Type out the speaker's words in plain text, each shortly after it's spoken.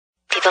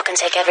People can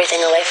take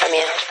everything away from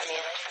you,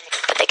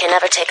 but they can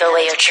never take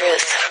away your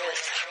truth.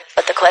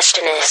 But the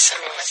question is,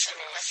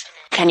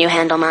 can you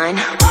handle mine?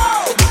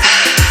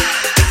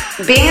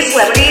 Being a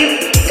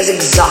celebrity is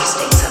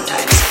exhausting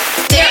sometimes.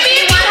 If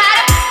you had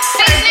a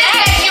business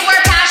that you were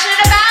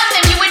passionate about,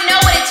 then you would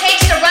know what it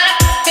takes to run a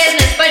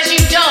business, but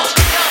you don't.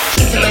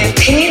 Keeping my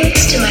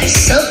opinions to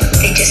myself,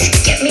 they just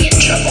get me in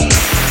trouble.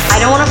 I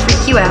don't want to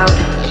freak you out,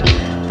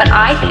 but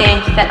I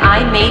think that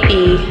I may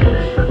be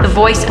the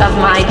voice of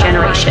my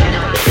generation.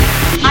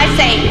 I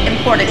say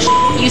important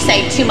you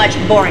say too much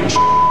boring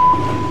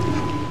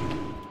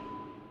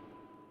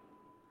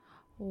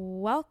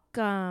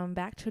Welcome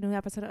back to a new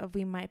episode of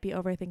We Might Be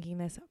Overthinking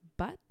This,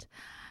 but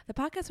the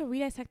podcast where we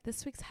dissect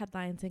this week's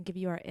headlines and give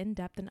you our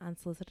in-depth and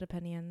unsolicited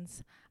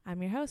opinions.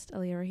 I'm your host,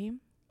 Aliyah Rahim.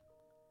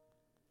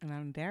 And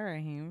I'm Dara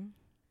Rahim.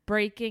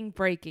 Breaking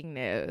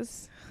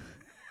news.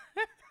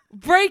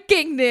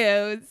 Breaking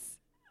news.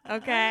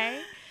 Okay.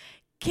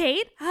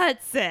 Kate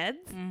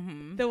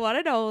Hudson, the one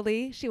and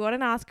only, she won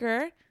an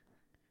Oscar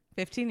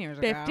 15 years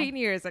ago. 15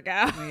 years ago.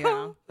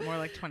 Yeah, more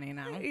like 20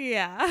 now.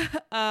 Yeah.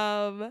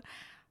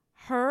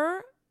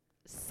 Her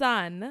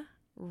son,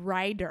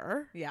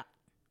 Ryder,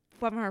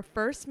 from her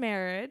first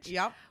marriage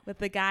with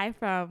the guy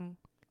from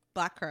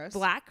Black Crows.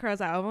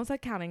 I almost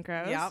said Counting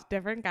Crows. Yep.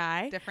 Different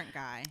guy.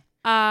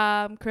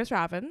 Chris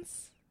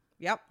Robbins.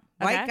 Yep.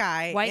 Okay. White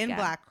guy in guy.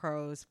 Black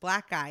Crows.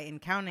 Black guy in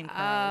Counting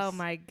Crows. Oh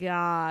my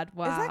God.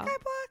 Wow. Is that guy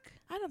black?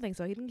 I don't think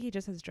so. He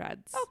just has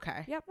dreads.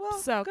 Okay. Yep. Well,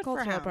 so good for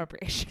cultural him.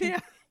 appropriation. Yeah.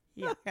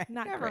 Yeah. Okay.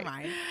 Not Never great.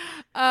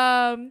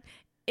 mind.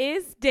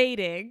 Is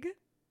dating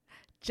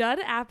Judd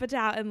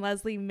Apatow and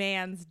Leslie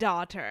Mann's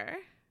daughter,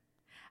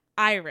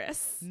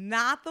 Iris.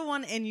 Not the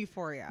one in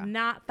Euphoria.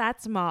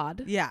 That's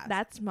Maude. Yeah.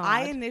 That's Maude.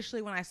 I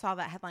initially, when I saw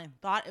that headline,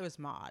 thought it was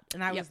Maude.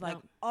 And I was like,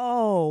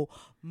 oh,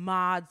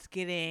 Maude's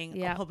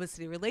getting a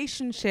publicity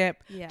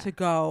relationship to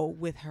go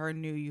with her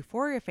new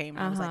Euphoria fame.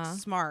 And I was like,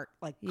 smart,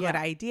 like good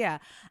idea.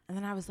 And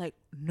then I was like,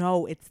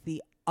 no, it's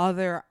the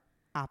other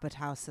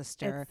Apatow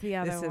sister. It's the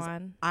other this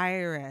one. Is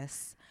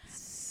Iris.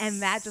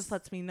 And that just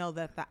lets me know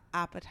that the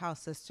Apatow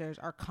sisters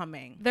are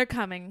coming. They're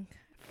coming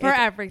for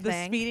everything.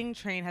 The speeding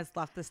train has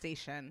left the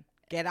station.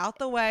 Get out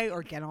the way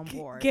or get on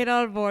board. Get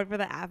on board for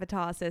the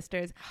Apatow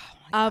sisters.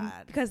 Oh my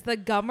God. Because the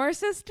Gummer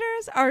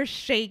sisters are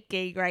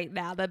shaking right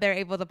now that they're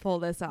able to pull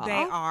this off. They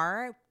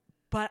are.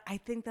 But I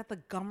think that the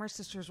Gummer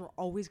sisters were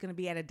always going to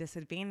be at a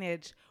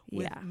disadvantage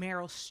with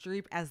Meryl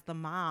Streep as the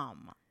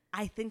mom.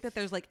 I think that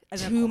there's like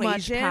too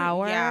much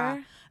power.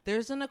 Yeah.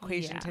 There's an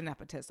equation to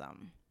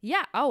nepotism.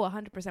 Yeah. Oh,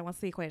 100%. What's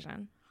the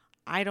equation?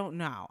 I don't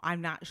know.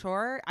 I'm not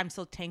sure. I'm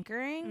still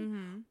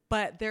tinkering.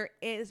 But there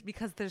is,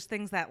 because there's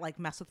things that like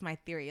mess with my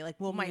theory. Like,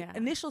 well, my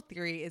initial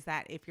theory is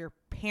that if your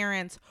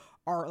parents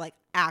are like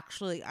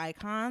actually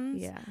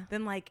icons,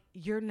 then like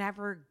you're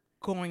never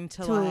going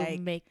to like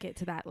make it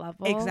to that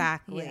level.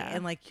 Exactly.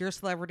 And like your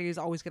celebrity is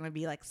always going to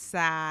be like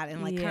sad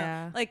and like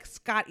kind of like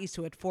Scott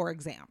Eastwood, for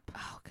example.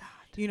 Oh God.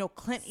 You know,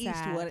 Clint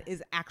Eastwood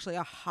is actually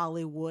a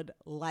Hollywood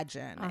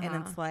legend. And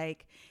it's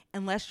like,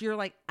 unless you're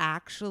like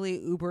actually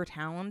uber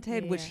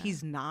talented, which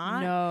he's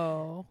not.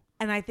 No.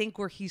 And I think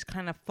where he's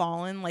kind of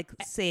fallen like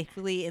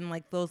safely in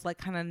like those like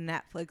kind of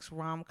Netflix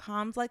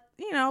rom-coms, like,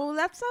 you know,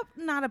 that's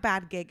not a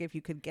bad gig if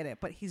you could get it,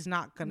 but he's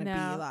not going to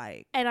be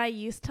like. And I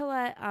used to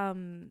let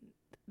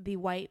the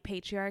white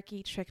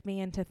patriarchy trick me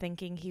into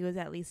thinking he was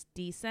at least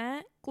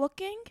decent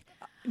looking.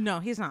 No,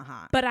 he's not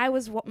hot. But I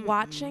was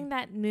watching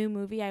that new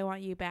movie, I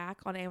Want You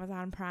Back, on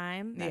Amazon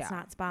Prime. That's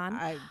not Spawn.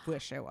 I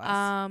wish it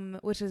was.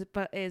 Which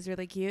is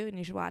really cute, and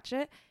you should watch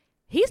it.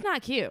 He's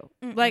not cute,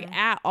 like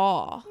at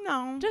all.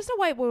 No, just a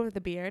white boy with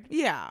a beard.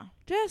 Yeah,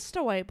 just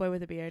a white boy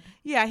with a beard.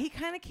 Yeah, he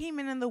kind of came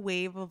in the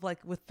wave of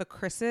like with the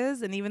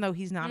Chris's, and even though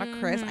he's not a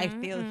Chris, I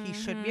feel he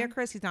should be a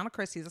Chris. He's not a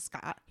Chris. He's a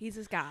Scott. He's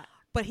a Scott.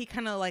 But he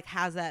kind of like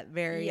has that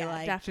very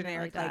like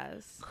generic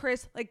does.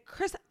 Like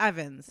Chris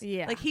Evans.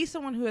 Yeah. Like he's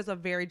someone who has a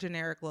very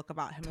generic look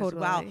about him as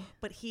well.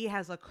 But he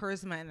has a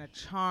charisma and a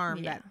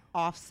charm that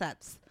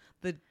offsets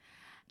the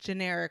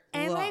generic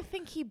and look. I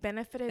think he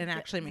benefited and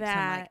actually makes him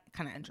like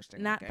kind of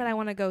interesting. Not that I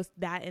want to go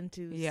that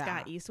into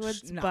Scott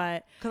Eastwood's,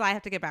 but because I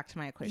have to get back to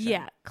my equation.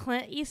 Yeah,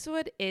 Clint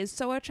Eastwood is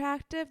so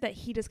attractive that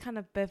he just kind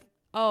of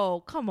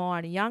oh, come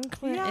on, young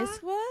Clint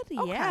Eastwood?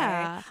 Okay.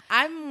 Yeah.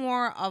 I'm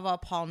more of a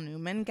Paul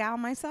Newman gal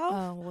myself.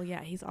 Oh, well,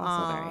 yeah, he's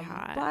also very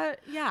hot. But,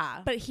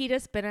 yeah. But he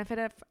just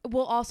benefited.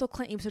 Also,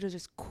 Clint Eastwood is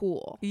just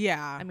cool.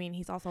 Yeah. I mean,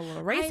 he's also a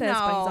little racist, I know.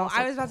 but he's also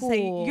I was about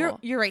cool. to say,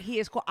 you're right. He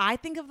is cool. I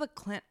think of the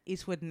Clint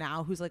Eastwood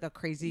now who's like a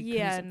crazy,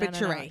 but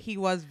you're right. He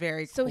was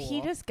very cool. So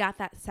he just got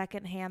that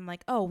secondhand,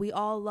 like, oh, we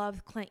all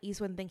love Clint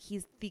Eastwood and think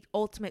he's the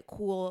ultimate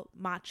cool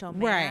macho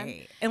man.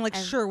 Right. And like,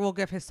 sure, we'll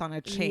give his son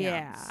a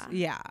chance.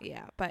 Yeah.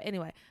 But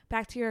anyway,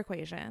 back to your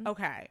equation.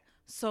 Okay.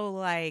 So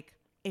like,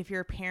 if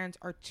your parents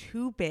are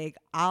too big,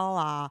 a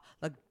la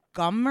the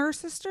Gummer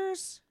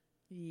sisters.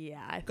 Yeah,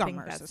 I Gummer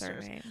think that's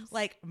sisters. their names.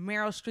 Like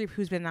Meryl Streep,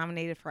 who's been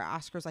nominated for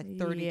Oscars like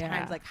 30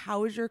 times. Like,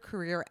 how is your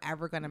career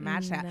ever going to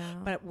match that?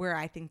 But where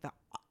I think the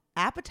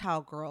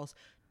Apatow girls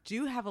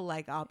do have a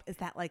leg up is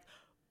that like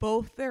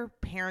both their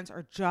parents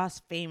are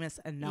just famous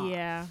enough.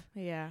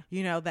 Yeah.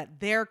 You know, that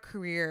their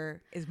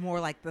career is more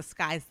like the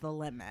sky's the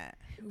limit.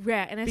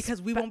 Yeah, and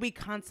because we won't be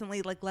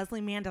constantly like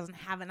Leslie Mann doesn't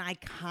have an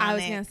iconic. I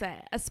was gonna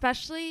say,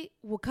 especially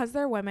because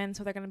they're women,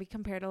 so they're gonna be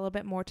compared a little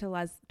bit more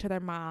to their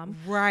mom,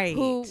 right?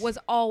 Who was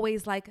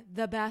always like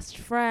the best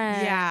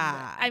friend.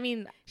 Yeah, I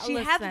mean, she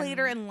had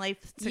later in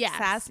life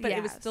success, but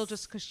it was still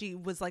just because she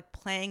was like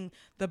playing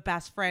the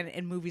best friend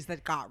in movies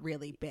that got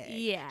really big.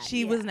 Yeah,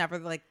 she was never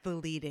like the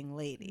leading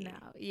lady.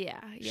 No,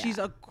 yeah. She's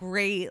a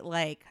great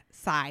like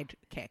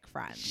sidekick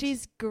friend.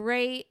 She's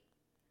great.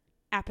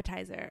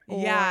 Appetizer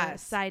or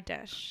side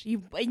dish.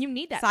 You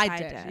need that side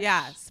dish.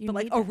 Yes, but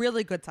like a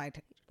really good side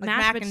dish, like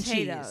mashed mac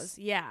potatoes. and cheese.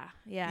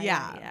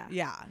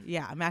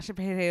 Yeah. Mashed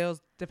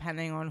potatoes,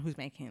 depending on who's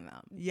making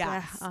them.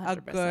 Yes, 100%,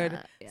 a good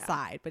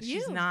side. But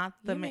she's not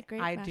the.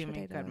 I do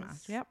make good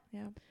mashed. Yep.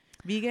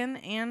 Vegan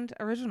and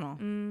original.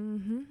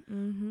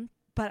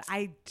 But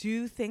I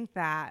do think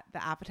that the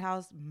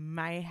Apatows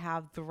might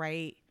have the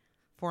right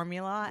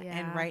formula,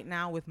 and right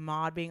now with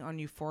Maude being on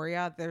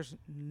Euphoria, there's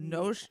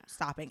no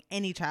stopping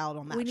any child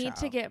on that show. We need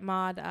to get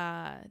Maude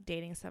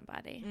dating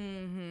somebody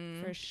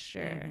for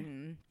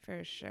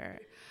sure.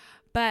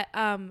 But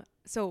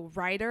so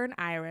Ryder and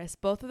Iris,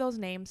 both of those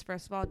names,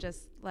 first of all,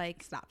 just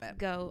like stop it.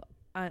 Go.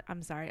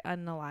 I'm sorry,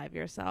 unalive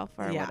yourself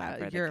or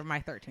whatever. You're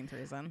my 13th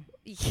reason.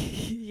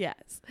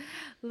 Yes.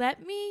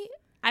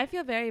 I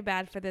feel very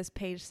bad for this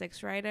Page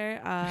 6 writer,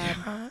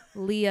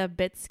 Leah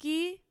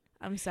Bitsky.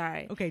 I'm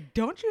sorry. Okay,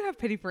 don't you have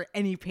pity for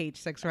any Page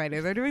 6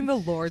 writer? They're doing the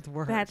Lord's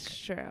work. That's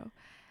true.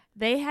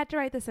 They had to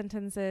write the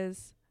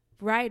sentences.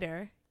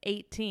 Ryder,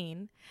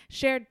 18,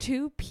 shared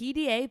 2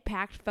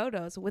 PDA-packed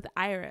photos with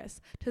Iris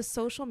to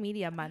social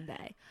media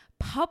Monday,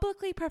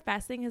 publicly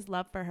professing his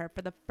love for her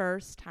for the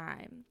first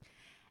time.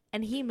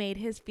 And he made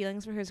his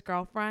feelings for his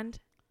girlfriend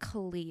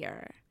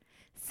clear,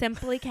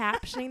 simply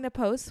captioning the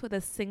post with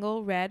a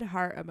single red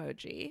heart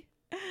emoji.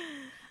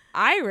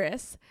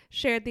 Iris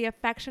shared the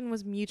affection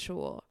was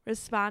mutual,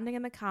 responding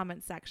in the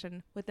comment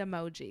section with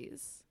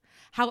emojis.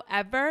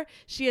 However,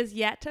 she has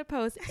yet to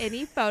post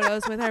any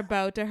photos with her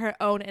beau to her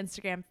own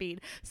Instagram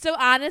feed. So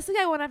honestly,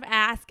 I want to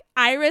ask,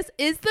 Iris,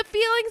 is the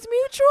feelings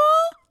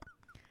mutual?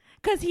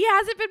 Because he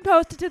hasn't been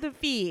posted to the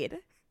feed.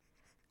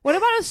 What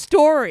about a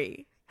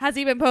story? Has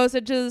he been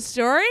posted to the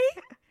story?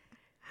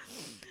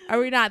 Are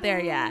we not there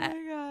yet? Oh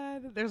my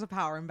God. There's a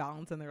power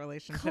imbalance in the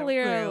relationship.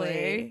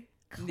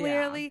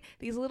 Clearly,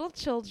 these little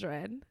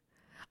children.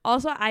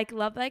 Also, I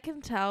love that I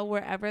can tell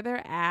wherever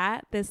they're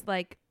at, this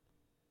like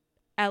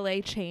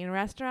LA chain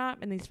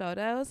restaurant in these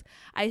photos.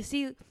 I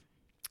see, it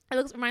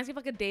reminds me of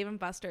like a Dave and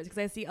Buster's because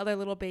I see other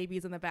little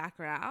babies in the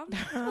background.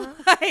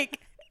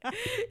 Like,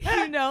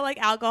 like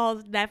alcohol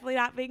is definitely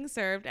not being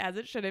served as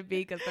it shouldn't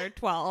be because they're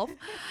 12.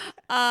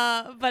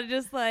 But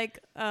just like,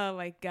 oh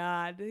my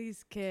God,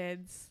 these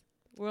kids,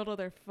 world of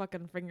their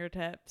fucking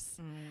fingertips.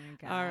 Oh my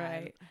God. All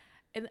right.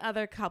 In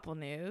other couple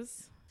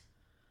news,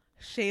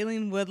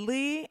 Shailene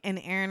Woodley and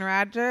Aaron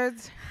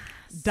Rodgers,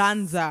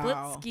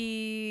 dunzo.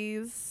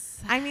 Splitskis.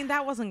 I mean,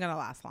 that wasn't going to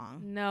last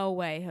long. No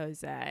way,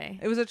 Jose.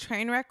 It was a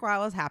train wreck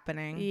while it was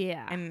happening.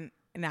 Yeah. And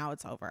now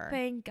it's over.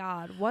 Thank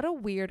God. What a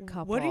weird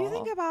couple. What do you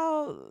think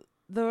about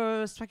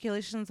the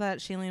speculations that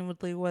Shailene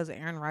Woodley was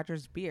Aaron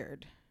Rodgers'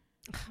 beard?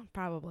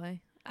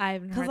 Probably. I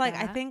haven't heard that. Because, like,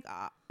 I think...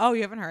 oh,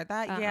 you haven't heard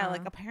that? Yeah,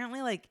 like,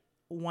 apparently, like,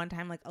 one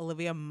time, like,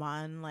 Olivia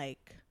Munn,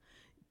 like...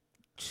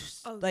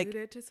 like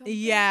to something?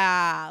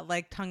 Yeah,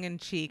 like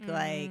tongue-in-cheek,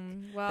 like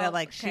that,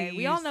 like okay. she.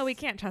 We all know we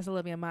can't trust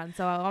Olivia Munn,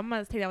 so I'm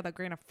gonna take that with a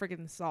grain of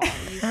friggin' salt.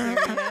 Are you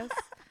serious?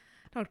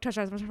 Don't touch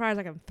her. I'm surprised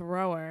I can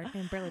throw her. I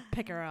can barely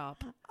pick her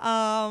up.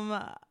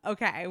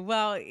 Okay.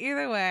 Well,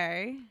 either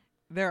way,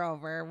 they're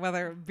over.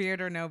 Whether beard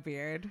or no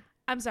beard.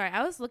 I'm sorry.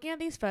 I was looking at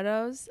these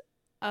photos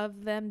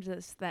of them,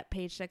 just that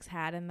Page 6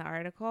 had in the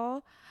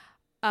article.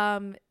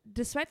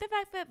 Despite the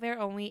fact that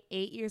they're only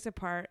 8 years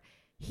apart.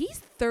 He's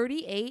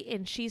 38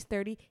 and she's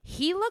 30.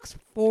 He looks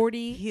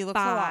 45. He looks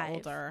a lot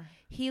older.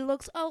 He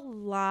looks a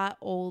lot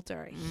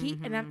older.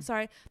 And I'm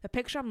sorry, the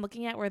picture I'm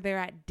looking at where they're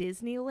at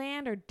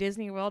Disneyland or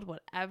Disney World,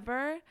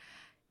 whatever,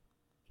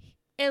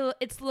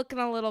 it's looking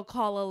a little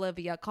call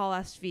Olivia, call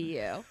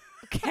SVU.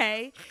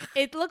 Okay,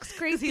 it looks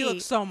crazy. He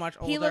looks so much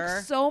older. He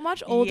looks so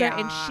much older,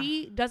 and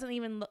she doesn't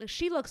even look.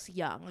 She looks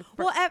young. Like,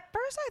 well, at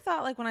first I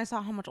thought, like, when I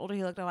saw how much older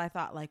he looked, I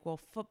thought, like, well,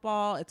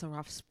 football, it's a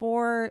rough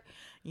sport.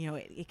 You know,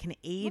 it can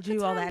age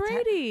you. All that.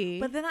 Brady.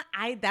 But then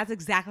that's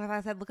exactly what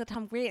I said. Look at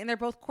Tom Brady, and they're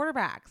both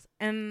quarterbacks.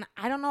 And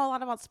I don't know a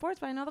lot about sports,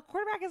 but I know the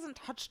quarterback isn't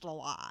touched a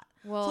lot.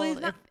 Well, so he's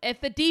not,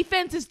 if the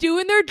defense is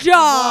doing their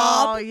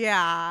job, well,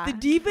 yeah, the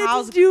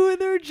defense is doing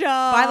their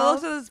job. By the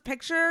looks of this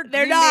picture,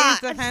 they're Green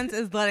not. Bay's defense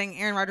is letting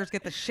Aaron Rodgers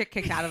get the shit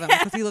kicked out of him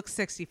because he looks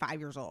 65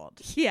 years old.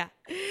 Yeah,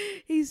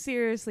 he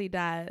seriously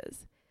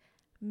does.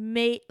 And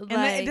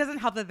it doesn't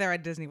help that they're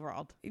at Disney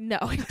World. No,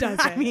 it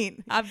doesn't. I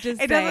mean, I'm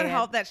just it saying. doesn't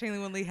help that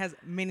Shailene Woodley has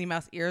Minnie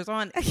Mouse ears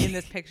on in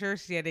this picture,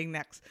 sitting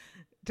next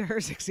to her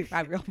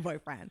 65-year-old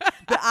boyfriend.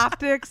 The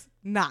optics,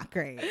 not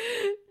great.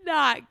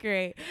 Not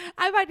great.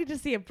 I might need to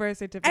see a birth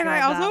certificate. And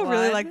I on also that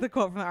really one. like the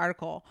quote from the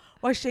article.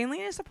 While Shane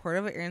Lee is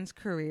supportive of Aaron's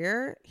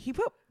career, he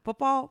put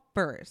football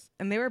first,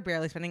 and they were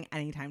barely spending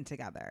any time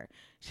together.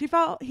 She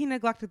felt he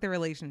neglected their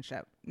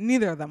relationship.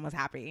 Neither of them was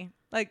happy.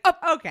 Like,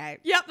 okay.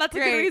 Yep, that's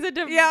great. a good reason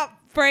to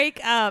break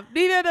up.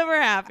 Neither of them were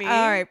happy.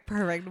 All right,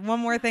 perfect. One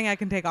more thing I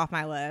can take off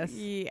my list.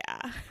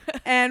 Yeah.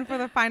 And for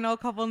the final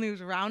couple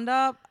news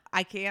roundup,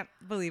 I can't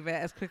believe it.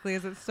 As quickly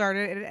as it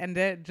started, it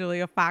ended.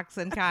 Julia Fox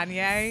and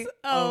Kanye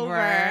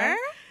over.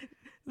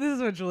 This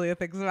is what Julia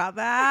thinks about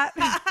that.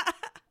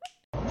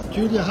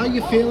 Julia, how are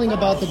you feeling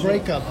about the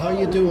breakup? How are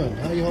you doing?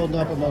 How are you holding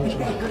up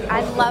emotionally?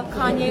 I love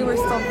Kanye. We're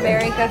still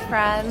very good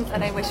friends,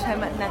 and I wish him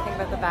nothing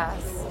but the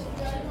best.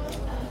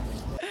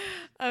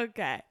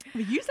 Okay.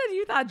 You said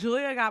you thought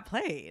Julia got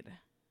played.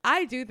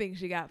 I do think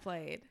she got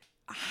played.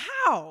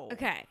 How?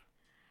 Okay.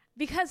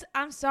 Because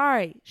I'm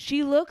sorry,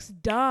 she looks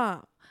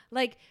dumb.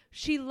 Like,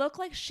 she looked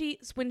like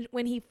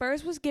when he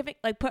first was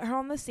put her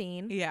on the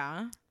scene.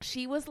 Yeah.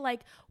 She was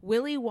like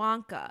Willy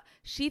Wonka.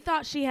 She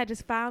thought she had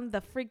just found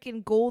the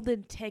freaking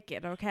golden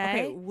ticket, okay?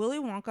 Okay, Willy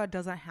Wonka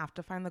doesn't have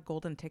to find the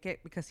golden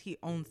ticket because he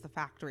owns the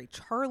factory.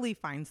 Charlie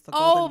finds the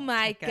golden ticket. Oh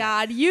my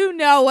God, you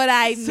know what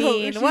I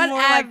mean. So whatever.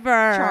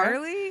 Like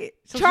Charlie?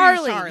 So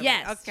Charlie,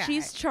 yes. Okay.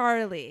 She's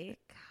Charlie.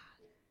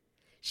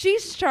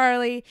 She's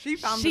Charlie. She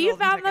found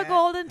the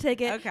golden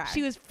ticket. Okay.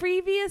 She was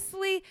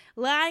previously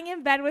lying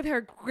in bed with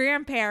her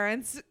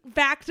grandparents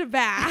back to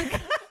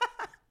back.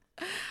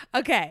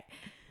 Okay.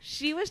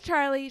 She was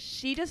Charlie.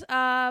 She just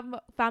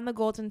found the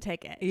golden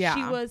ticket. Yeah.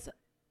 She was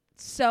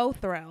so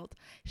thrilled.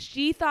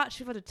 She thought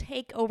she was going to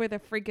take over the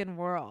freaking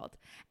world.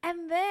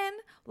 And then,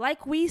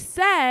 like we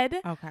said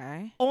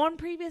on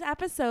previous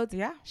episodes,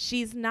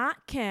 she's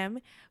not Kim.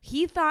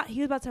 He thought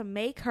he was about to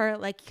make her,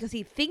 because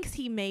he thinks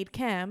he made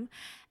Kim.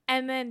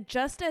 And then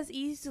just as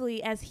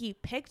easily as he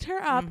picked her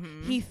up,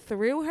 he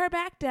threw her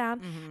back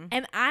down.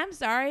 And I'm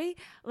sorry,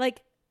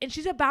 and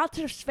she's about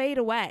to fade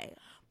away.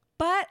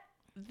 But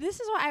this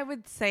is what I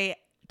would say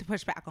to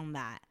push back on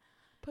that.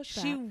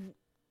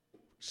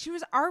 She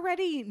was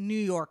already New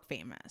York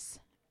famous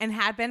and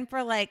had been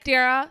for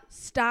Dara,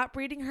 stop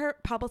reading her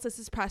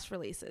publicist's press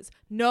releases.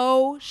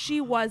 No,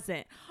 she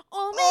wasn't.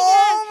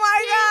 Oh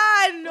my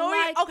God. No,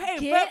 okay,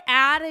 get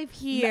out of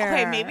here.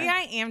 Okay, maybe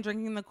I am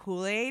drinking the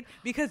Kool-Aid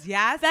because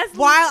I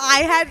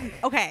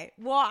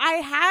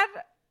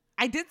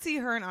did see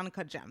her in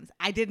Uncut Gems.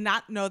 I did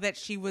not know that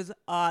she was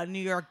a New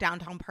York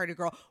downtown party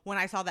girl when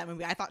I saw that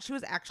movie. I thought she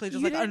was actually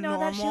just a normal. You didn't know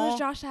that she was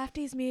Josh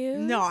Safdie's muse?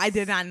 No, I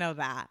did not know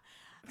that.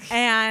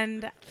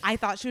 And I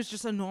thought she was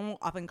just a normal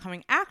up and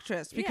coming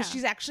actress because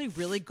she's actually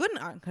really good in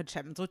Uncut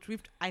Gems, which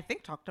we've I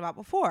think talked about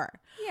before.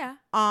 Yeah.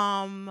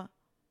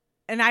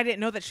 And I didn't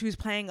know that she was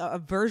playing a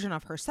version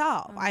of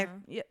herself.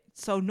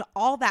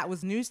 All that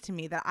was news to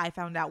me that I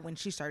found out when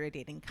she started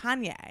dating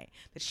Kanye,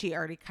 that she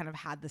already kind of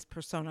had this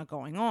persona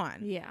going on.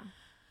 Yeah.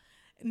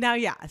 Now,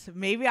 so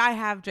maybe I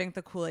have drank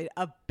the Kool-Aid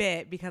a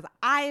bit because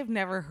I have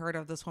never heard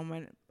of this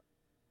woman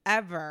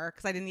ever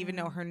because I didn't even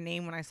know her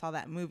name when I saw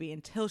that movie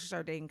until she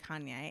started dating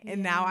Kanye.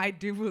 And now I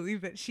do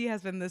believe that she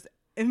has been this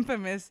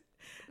infamous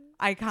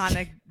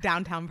iconic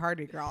downtown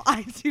party girl.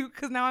 I do,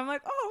 because now I'm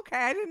like, oh, okay,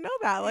 I didn't know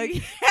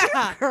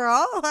that.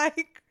 Girl,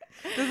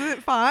 is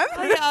it fun?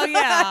 Oh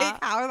yeah.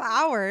 How are the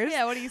hours?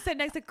 Yeah, what do you sit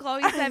next to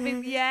Chloe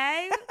Sevigny?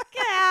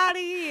 Get out of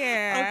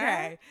here.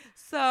 Okay,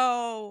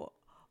 so.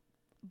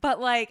 But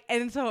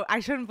and so I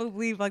shouldn't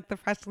believe the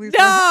press release.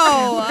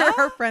 No,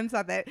 her friend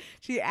said that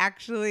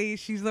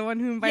she's the one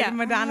who invited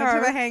Madonna to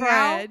the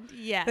hangout.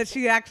 Yes, that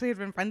she actually had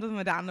been friends with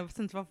Madonna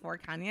since before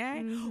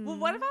Kanye. Well,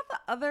 what about the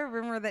other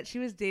rumor that she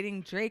was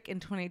dating Drake in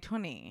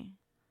 2020?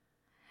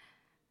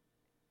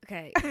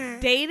 Okay,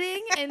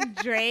 dating and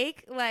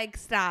Drake,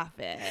 stop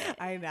it.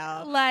 I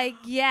know.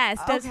 Yes,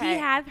 does he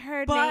have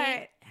her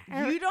name?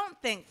 You don't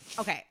think,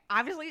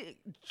 obviously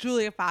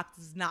Julia Fox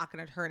is not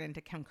going to turn into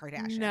Kim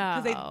Kardashian.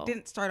 No. Because they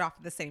didn't start off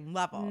at the same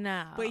level.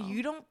 No. But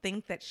you don't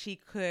think that she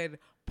could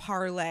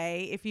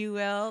parlay, if you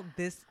will,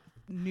 this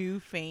new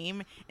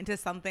fame into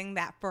something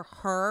that for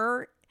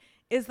her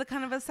is the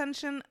kind of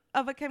ascension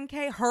of a Kim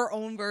K, her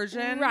own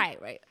version?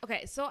 Right.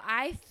 Okay, so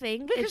I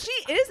think... Because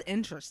she is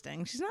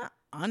interesting. She's not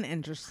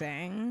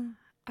uninteresting.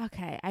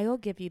 Okay, I will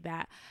give you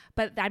that.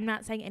 But I'm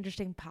not saying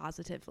interesting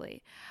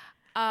positively.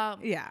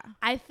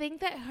 I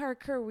think that her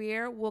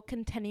career will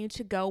continue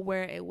to go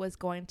where it was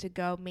going to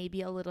go,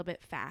 maybe a little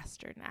bit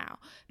faster now.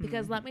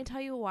 Because let me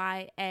tell you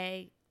why.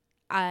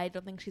 I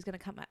don't think she's gonna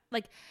come up.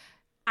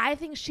 I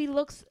think she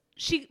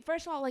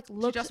first of all looked.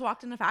 She just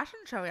walked in a fashion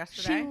show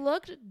yesterday. She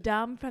looked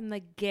dumb from the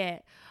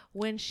get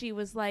when she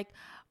was like,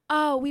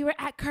 oh, we were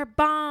at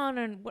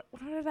Carbone, and what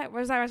was that?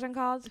 What was that restaurant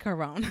called?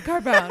 Carbone.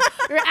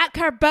 We were at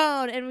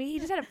Carbone, and he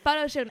just had a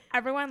photo shoot, and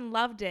everyone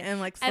loved it. And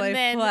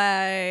Slave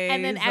Play.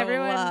 And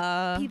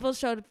then people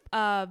showed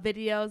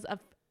videos of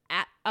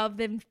of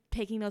them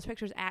taking those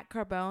pictures at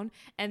Carbone,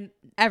 and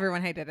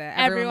everyone hated it.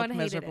 Everyone looked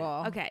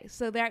miserable. It. Okay,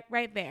 so that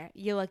right there,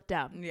 you look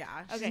dumb. Yeah,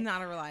 she's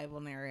not a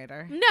reliable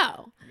narrator.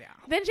 No. Yeah.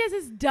 Then she has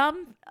this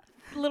dumb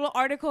little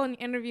article in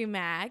Interview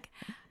Mag.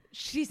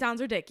 She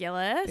sounds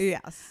ridiculous.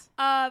 Yes.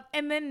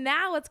 And then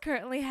now it's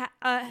currently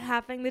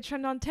having the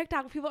trend on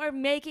TikTok. People are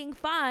making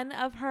fun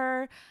of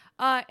her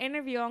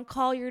interview on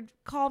Call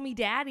Me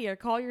Daddy or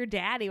Call Your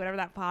Daddy, whatever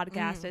that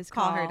podcast is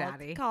Call called. Her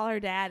Daddy. Call Her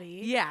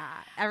Daddy. Yeah.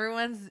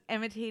 Everyone's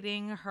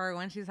imitating her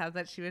when she says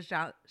that she was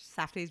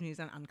Safdie's muse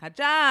on Uncut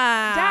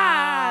Gems.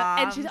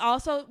 And she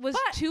also was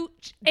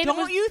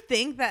Don't you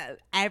think that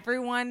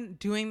everyone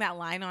doing that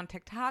line on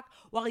TikTok,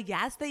 while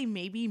yes, they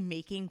may be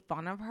making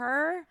fun of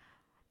her,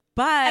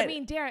 but I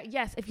mean, Dara,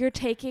 yes, if you're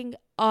taking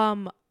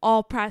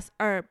all press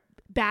or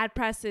bad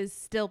press is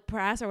still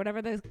press or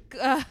whatever the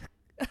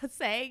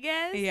saying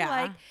is,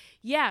 like,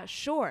 yeah,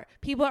 sure,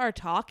 people are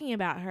talking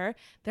about her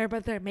there,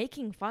 but they're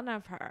making fun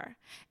of her,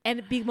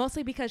 and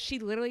mostly because she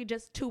literally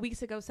just 2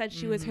 weeks ago said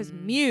she was his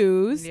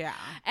muse,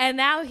 and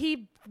now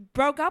he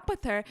broke up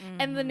with her,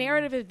 and the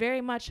narrative is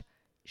very much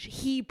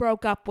he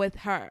broke up with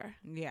her,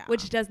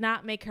 which does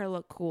not make her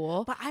look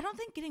cool. But I don't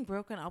think getting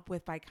broken up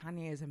with by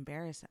Kanye is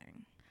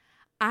embarrassing.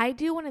 I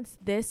do when it's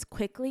this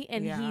quickly,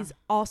 and he's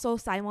also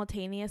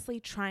simultaneously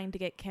trying to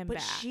get Kim back.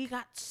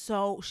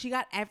 But she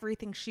got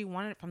everything she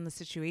wanted from the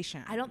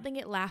situation. I don't think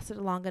it lasted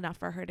long enough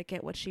for her to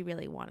get what she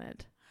really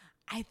wanted.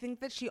 I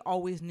think that she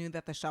always knew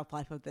that the shelf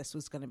life of this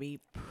was going to be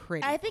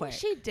pretty quick. think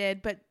she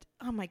did, but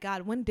oh my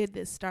God, when did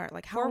this start?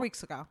 Like 4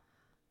 weeks ago.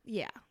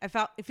 Yeah.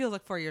 It feels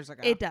like 4 years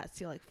ago. It does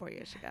feel like 4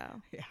 years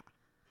ago. Yeah.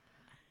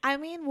 I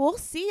mean, we'll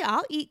see.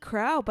 I'll eat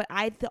crow, but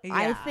I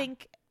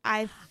think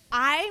I'm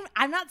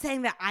not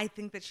saying that I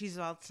think that she's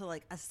about to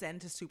like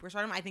ascend to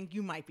superstardom. I think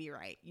you might be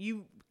right.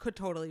 You could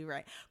totally be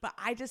right. But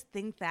I just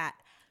think that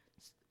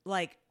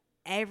like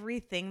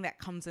everything that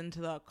comes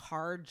into the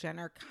Kar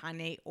Jenner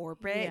Kanye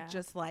orbit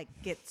just like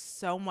gets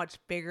so much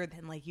bigger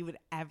than like you would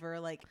ever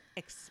like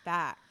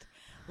expect.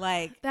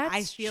 Like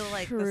I feel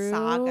like the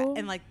saga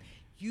and like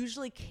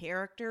usually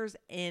characters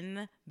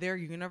in their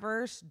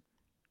universe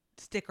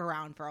stick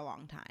around for a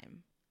long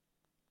time.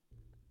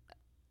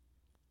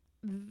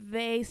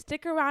 They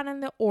stick around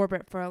in the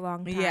orbit for a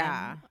long time.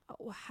 Yeah.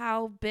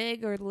 How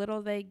big or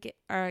little they get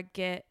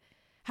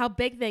how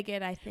big they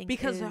get, I think.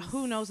 Because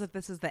who knows if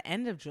this is the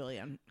end of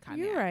Julia and Kanye.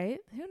 You're right.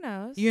 Who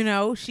knows? You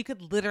know, she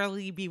could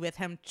literally be with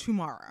him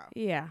tomorrow.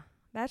 Yeah,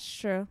 that's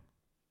true.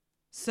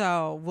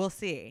 So we'll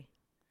see.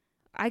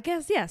 I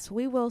guess, yes,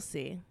 we will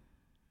see.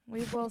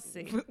 We will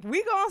see.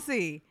 We gonna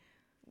see.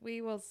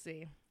 We will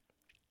see.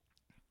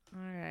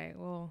 All right.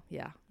 Well,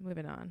 yeah,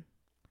 moving on.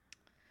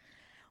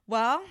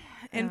 Well,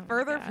 in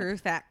further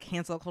proof that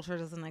cancel culture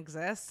doesn't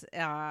exist,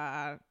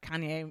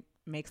 Kanye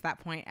makes that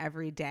point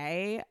every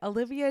day.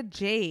 Olivia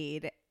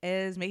Jade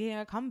is making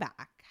a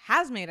comeback,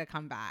 has made a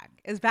comeback,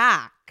 is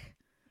back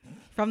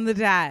from the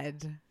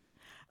dead.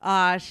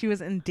 She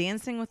was in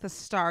Dancing with the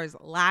Stars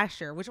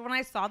last year, which when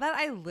I saw that,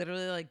 I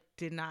literally like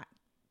did not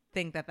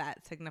think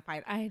that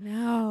signified. I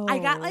know. I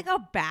got like a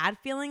bad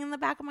feeling in the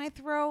back of my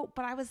throat,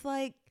 but I was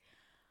like,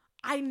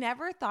 I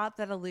never thought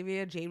that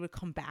Olivia Jade would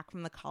come back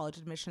from the college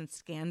admission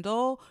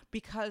scandal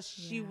because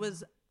she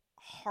was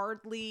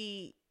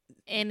hardly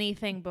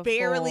anything before.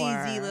 Barely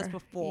Z-list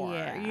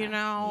before, you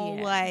know?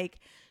 Yeah. Like,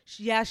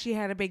 she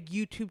had a big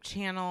YouTube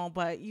channel,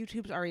 but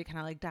YouTube's already kind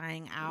of like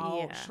dying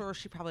out. Yeah. Sure,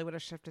 she probably would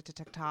have shifted to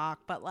TikTok,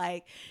 but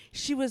like,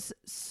 she was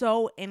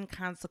so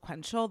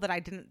inconsequential that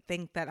I didn't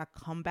think that a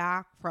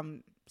comeback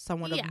from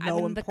someone of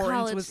no importance the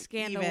college was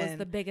scandal was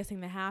the biggest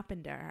thing that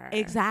happened to her.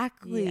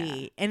 Exactly.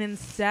 Yeah. And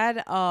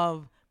instead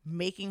of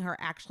making her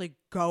actually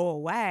go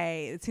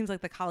away, it seems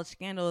like the college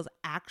scandal is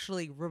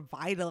actually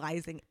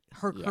revitalizing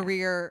her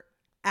career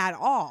at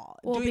all.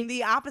 Doing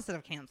the opposite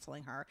of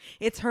canceling her.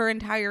 It's her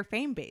entire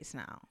fame base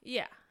now.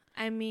 Yeah.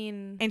 I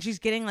mean, and she's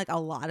getting like a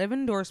lot of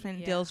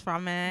endorsement deals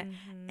from it.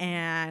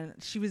 And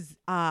she was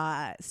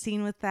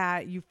seen with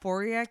that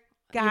Euphoria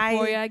guy.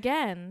 Euphoria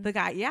again. The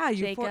guy,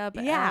 Jacob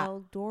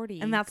L. Doherty.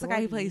 And that's the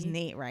guy who plays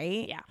Nate,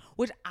 right? Yeah.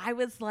 Which I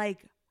was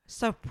like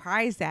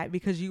surprised at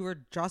because you were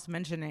just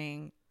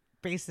mentioning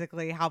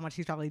basically how much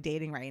he's probably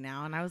dating right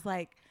now. And I was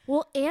like,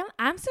 well, and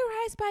I'm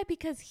surprised by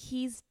because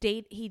he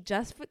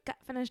just got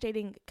finished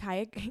dating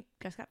Kaya.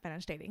 Just got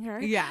finished dating her.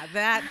 Yeah,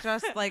 that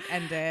just like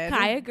ended.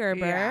 Kaya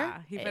Gerber. Yeah,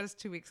 he was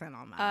 2 weeks in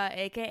on that.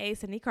 AKA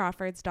Cindy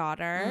Crawford's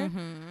daughter.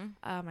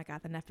 Oh my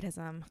God, the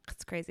nepotism.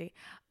 It's crazy.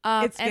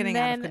 It's getting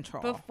out of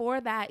control.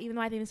 Before that, even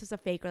though I think this was a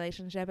fake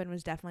relationship and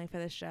was definitely for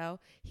the show,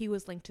 he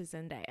was linked to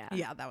Zendaya.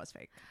 Yeah, that was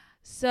fake.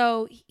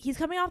 So he's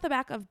coming off the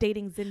back of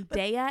dating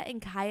Zendaya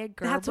and Kaya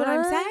Gerber. That's what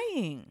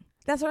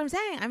I'm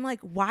saying. I'm like,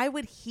 why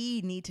would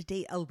he need to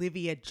date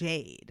Olivia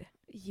Jade?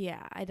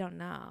 Yeah, I don't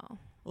know.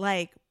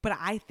 Like, but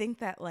I think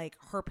that like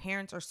her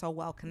parents are so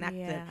well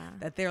connected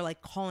that they're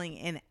like calling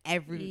in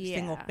every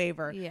single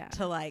favor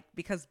to like,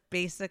 because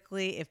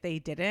basically if they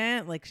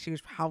didn't, like she was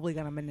probably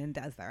gonna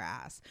Menendez their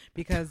ass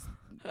because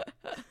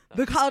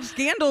the college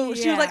scandal.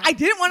 She was like, I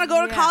didn't want to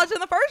go to college in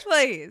the first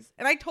place.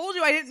 And I told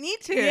you I didn't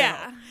need to.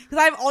 Yeah. Because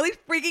I have all these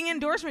freaking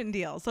endorsement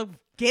deals. So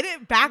get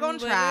it back on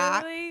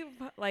track.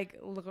 Like,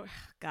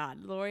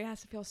 God, Lori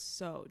has to feel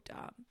so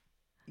dumb.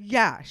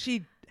 Yeah,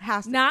 she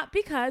has to. Not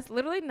because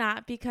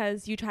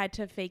you tried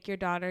to fake your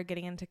daughter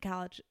getting into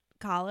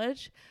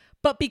college,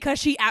 but because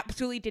she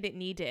absolutely didn't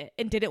need it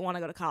and didn't want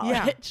to go to college.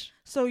 Yeah.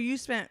 So you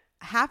spent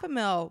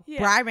 $500,000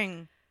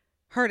 bribing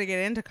her to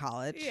get into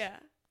college. Yeah.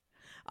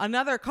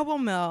 Another couple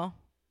mil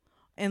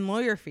in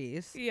lawyer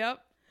fees. Yep.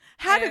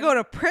 Had to go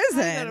to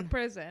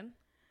prison.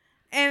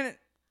 And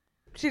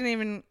she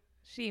didn't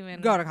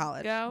even go to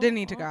college. Didn't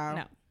need to go.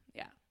 No.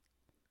 Yeah.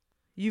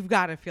 You've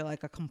got to feel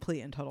like a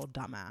complete and total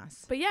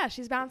dumbass. But yeah,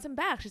 she's bouncing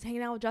back. She's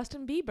hanging out with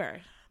Justin Bieber.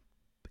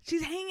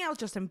 She's hanging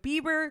out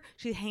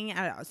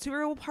at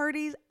Super Bowl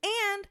parties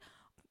and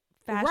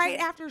right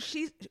after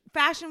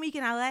Fashion Week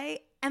in LA.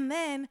 And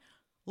then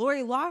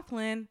Lori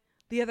Loughlin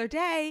the other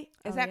day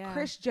is at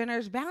Kris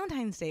Jenner's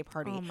Valentine's Day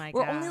party. Oh my God.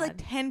 Where only like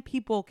 10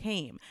 people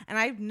came. And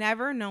I've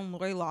never known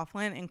Lori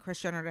Loughlin and Kris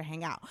Jenner to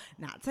hang out.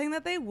 Not saying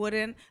that they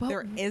wouldn't. But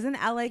there is an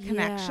LA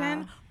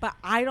connection. But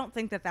I don't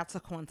think that that's a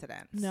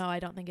coincidence. No, I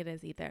don't think it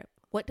is either.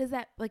 What does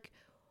that like?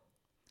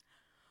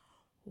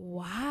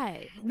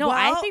 Why? No,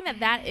 I think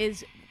that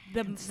is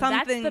that's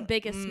the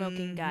biggest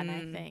smoking gun,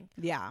 I think.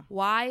 Yeah.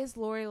 Why is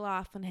Lori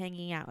Loughlin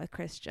hanging out with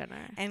Kris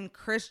Jenner? And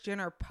Kris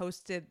Jenner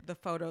posted the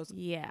photos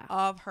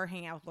of her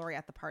hanging out with Lori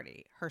at the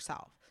party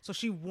herself. So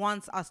she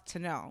wants us to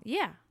know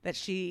that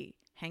she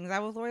hangs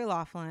out with Lori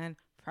Loughlin,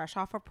 fresh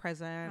off of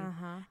prison.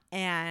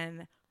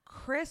 And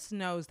Kris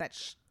knows that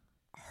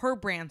her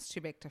brand's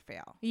too big to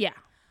fail. Yeah.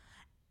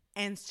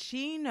 And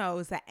she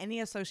knows that any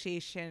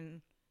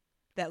association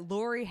that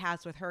Lori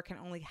has with her can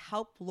only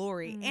help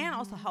Lori and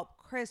also help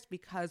Kris,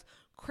 because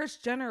Kris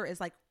Jenner is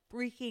like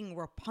freaking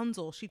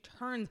Rapunzel. She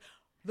turns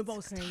the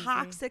most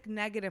toxic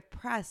negative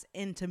press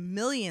into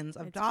millions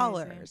of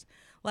dollars. Crazy.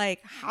 Like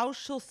how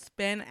she'll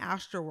spin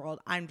Astroworld,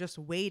 I'm just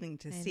waiting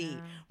to see.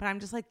 But I'm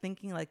just like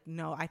thinking like,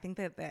 no, I think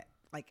that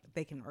like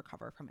they can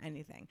recover from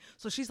anything.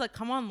 So she's like,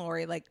 come on,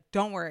 Lori, like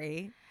don't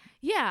worry.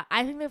 Yeah,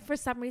 I think that for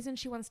some reason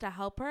she wants to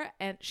help her,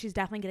 and she's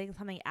definitely getting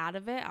something out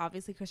of it.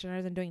 Obviously, Kris Jenner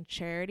isn't doing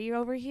charity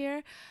over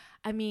here.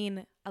 I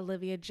mean,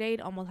 Olivia Jade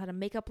almost had a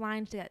makeup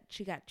line.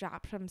 She got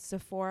dropped from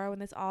Sephora when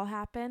this all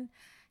happened.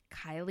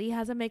 Kylie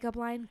has a makeup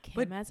line.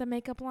 Kim has a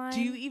makeup line.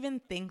 Do you even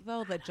think,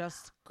 though, that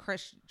just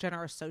Kris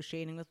Jenner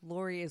associating with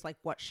Lori is like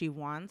what she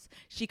wants?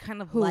 She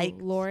kind of like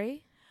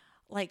Lori?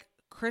 Like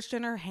Kris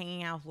Jenner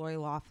hanging out with Lori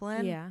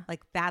Loughlin. Yeah.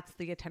 Like that's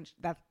the attention.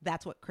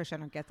 That's what Kris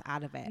Jenner gets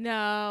out of it.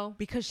 No.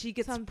 Because she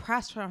gets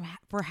pressed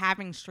for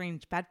having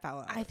strange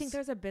bedfellows. I think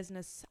there's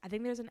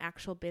an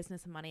actual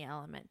business money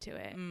element to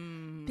it.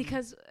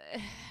 Because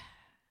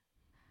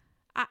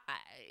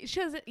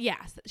she's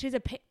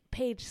a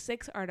page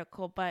 6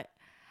 article, but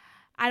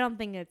I don't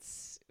think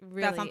it's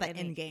really. That's not the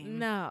end game.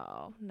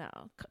 No.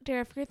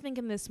 Dara, if you're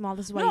thinking this small,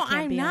 this is why you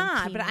can't be on I'm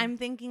not. TV. But I'm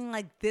thinking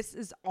like this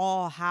is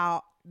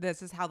how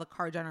the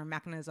Kris Jenner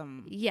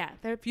mechanism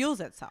fuels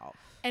itself.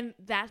 And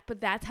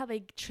that's how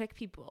they trick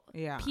people.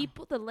 Yeah.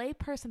 The lay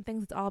person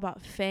thinks it's all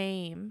about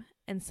fame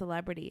and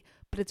celebrity,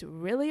 but it's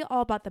really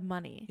all about the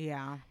money.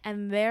 Yeah.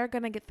 And they're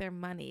going to get their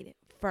money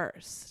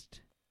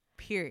first.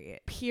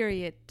 Period.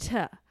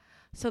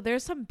 So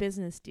there's some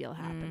business deal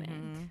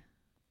happening.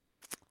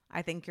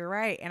 I think you're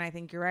right. And I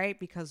think you're right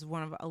because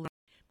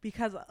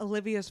because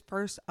Olivia's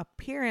first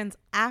appearance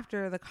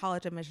after the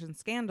college admission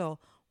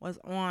scandal was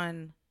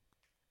on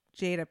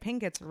Jada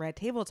Pinkett's Red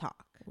Table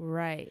Talk.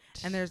 Right.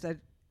 And there's a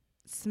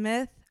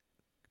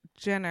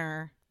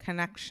Smith-Jenner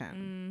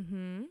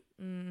connection.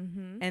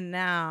 And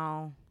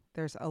now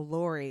there's a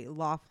Lori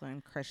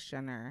Loughlin, Kris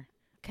Jenner,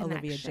 connection.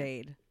 Olivia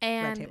Jade,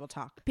 and Red Table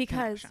Talk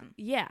connection.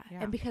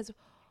 And because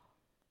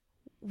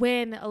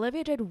when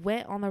Olivia Jade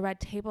went on the Red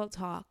Table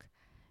Talk,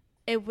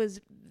 that was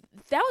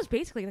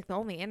basically like the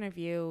only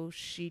interview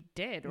she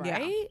did,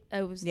 right?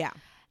 It was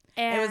And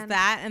it was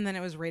that, and then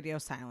it was radio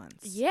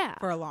silence. Yeah.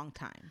 For a long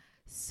time.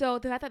 So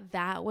the fact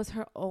that was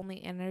her only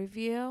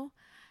interview,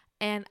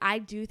 and I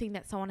do think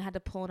that someone had to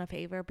pull in a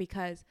favor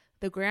because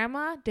the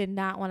grandma did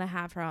not want to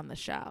have her on the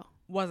show.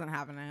 Wasn't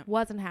having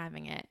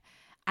it.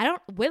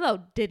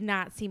 Willow did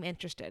not seem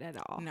interested at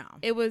all. No.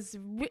 It was,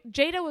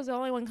 Jada was the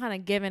only one kind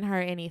of giving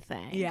her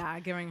anything. Yeah,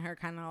 giving her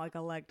kind of like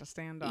a leg to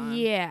stand on.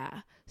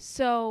 Yeah.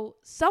 So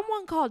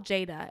someone called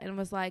Jada and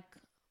was like,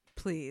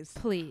 Please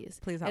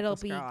help It'll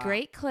this be girl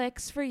great out.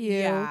 Clicks for you.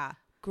 Yeah.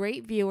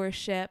 Great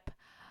viewership.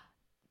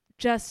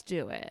 Just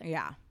do it.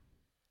 Yeah.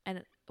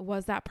 And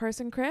was that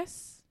person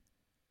Kris?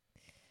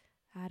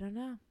 I don't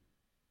know.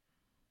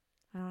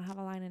 I don't have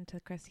a line into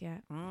Kris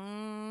yet.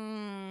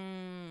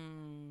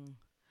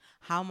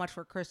 How much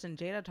were Kris and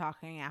Jada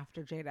talking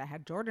after Jada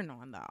had Jordan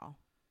on, though?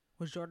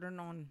 Was Jordan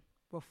on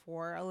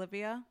before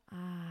Olivia?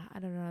 I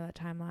don't know that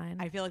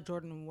timeline. I feel like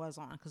Jordan was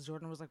on because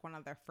Jordan was like one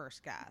of their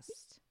first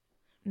guests.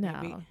 No,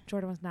 maybe.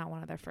 Jordan was not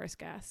one of their first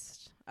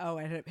guests. Oh,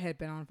 it had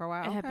been on for a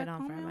while? It had been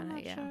on for a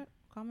minute, yeah.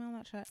 Call me on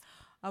that shit.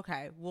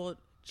 Okay, well,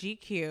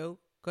 GQ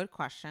Good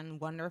question.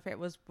 Wonder if it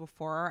was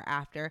before or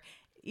after.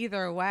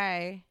 Either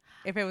way,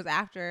 if it was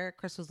after,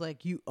 Chris was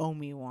like, you owe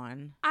me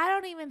one. I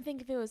don't even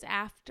think if it was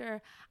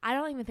after. I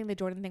don't even think the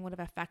Jordan thing would have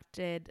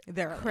affected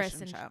their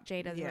Chris and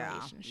Jada's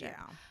relationship.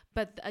 Yeah.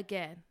 But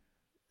again,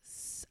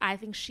 I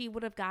think she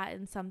would have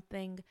gotten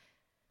something.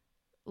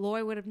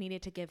 Lori would have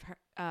needed to give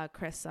her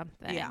Chris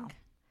something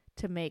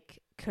to make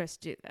Chris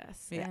do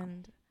this. Yeah.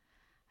 And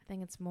I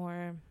think it's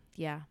more,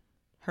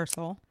 her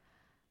soul.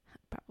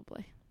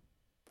 Probably.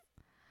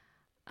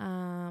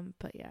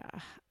 But yeah,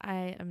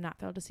 I am not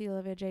thrilled to see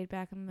Olivia Jade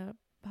back in the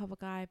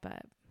public eye,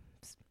 but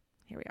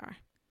here we are.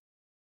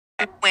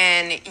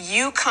 When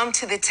you come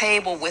to the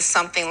table with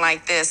something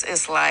like this,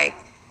 it's like,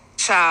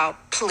 child,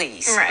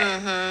 please. Right.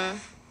 Mm-hmm.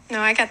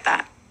 No, I get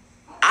that.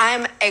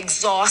 I'm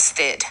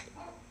exhausted.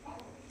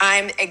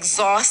 I'm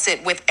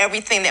exhausted with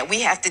everything that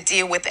we have to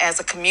deal with as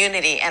a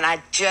community, and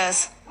I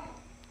just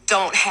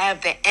don't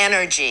have the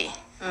energy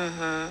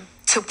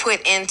to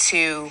put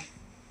into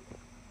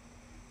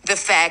the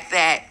fact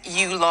that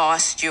you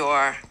lost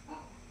your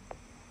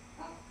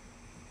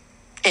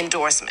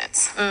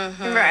endorsements.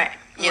 Right.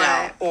 You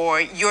know,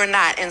 or you're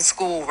not in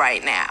school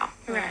right now.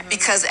 Right.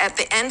 Because at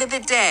the end of the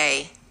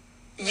day,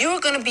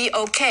 you're going to be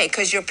okay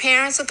because your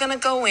parents are going to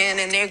go in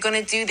and they're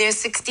going to do their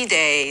 60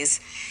 days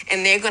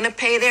and they're going to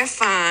pay their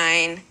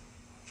fine,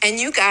 and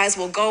you guys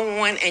will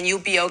go on and you'll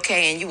be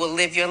okay and you will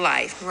live your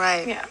life.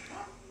 Right. Yeah.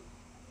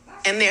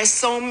 And there's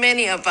so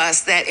many of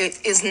us that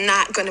it is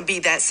not going to be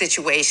that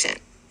situation.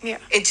 Yeah.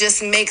 It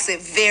just makes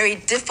it very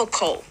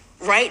difficult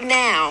right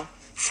now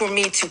for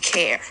me to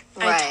care.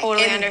 Right. I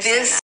totally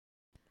understand that.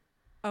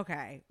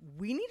 Okay,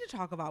 we need to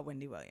talk about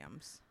Wendy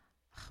Williams.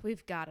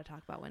 We've got to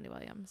talk about Wendy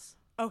Williams.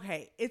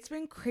 Okay, it's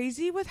been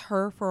crazy with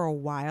her for a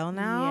while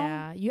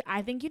now. Yeah,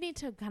 I think you need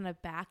to kind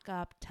of back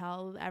up,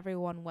 tell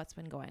everyone what's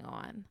been going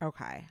on.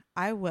 Okay,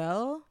 I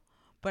will,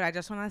 but I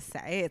just want to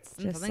say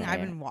it's something I've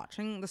been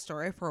watching the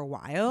story for a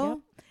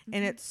while,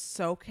 and it's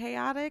so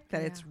chaotic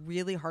that it's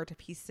really hard to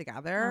piece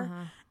together.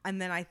 And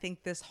then I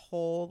think this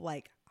whole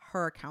like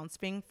her accounts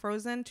being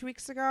frozen 2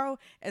 weeks ago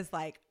is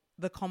like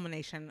the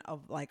culmination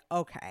of like,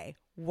 okay,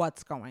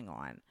 what's going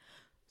on?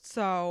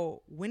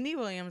 So Wendy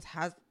Williams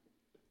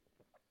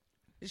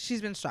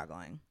she's been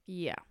struggling.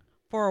 Yeah.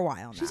 For a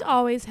while now. She's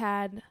always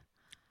had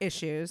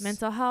issues.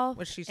 Mental health.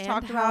 Which she's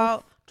talked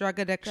about. Drug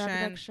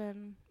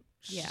addiction.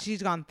 Yeah.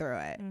 She's gone through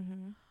it.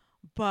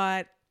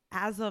 But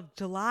as of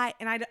July,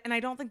 and I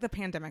don't think the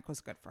pandemic was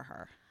good for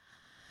her.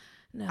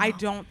 No. I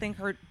don't think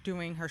her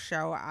doing her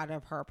show out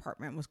of her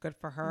apartment was good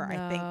for her. No.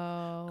 I think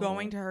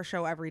going to her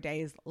show every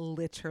day is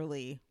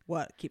literally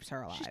what keeps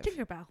her alive. She's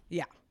Tinkerbell.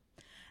 Yeah.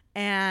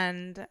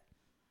 And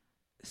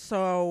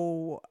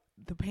so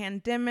the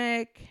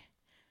pandemic,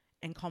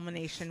 in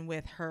culmination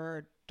with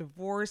her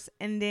divorce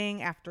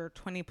ending after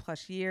 20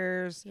 plus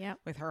years,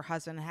 with her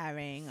husband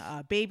having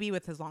a baby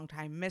with his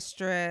longtime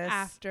mistress,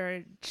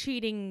 after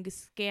cheating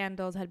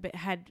scandals had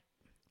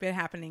been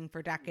happening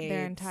for decades,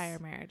 their entire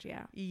marriage.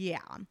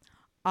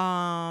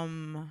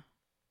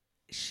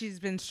 She's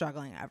been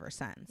struggling ever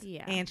since.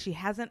 Yeah. And she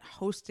hasn't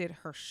hosted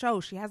her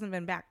show. She hasn't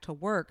been back to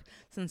work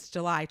since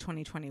July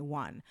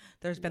 2021.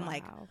 There's been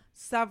like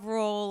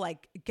several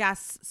like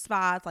guest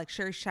spots. Like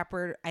Sherry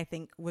Shepherd, I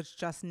think, was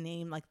just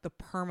named like the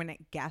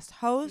permanent guest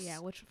host. Yeah,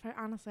 which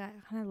honestly, I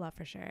kind of love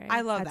for Sherry.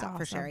 I love that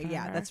for Sherry.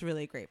 Yeah, that's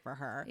really great for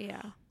her.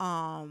 Yeah.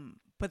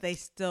 But they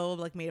still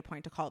like made a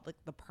point to call it like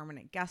the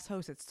permanent guest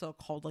host. It's still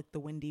called like the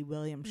Wendy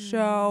Williams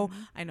show.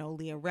 I know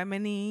Leah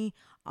Remini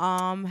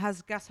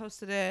has guest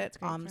hosted it.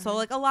 So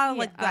like a lot of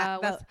like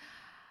that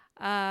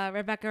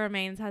Rebecca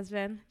Romaine's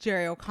husband,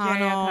 Jerry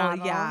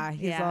O'Connell. Yeah,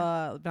 he's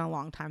been a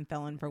long time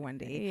fill-in for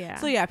Wendy. Yeah.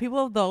 So yeah,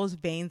 people of those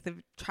veins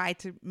have tried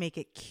to make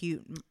it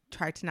cute,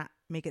 tried to not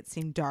make it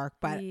seem dark,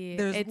 but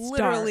there's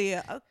literally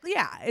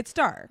it's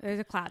dark. There's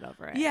a cloud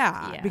over it.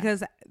 Yeah.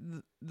 Because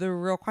the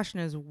real question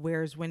is,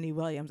 where's Wendy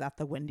Williams at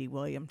the Wendy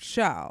Williams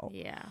show?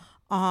 Yeah.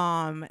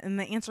 And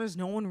the answer is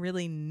no one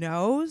really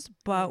knows,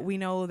 but we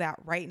know that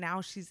right now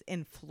she's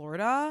in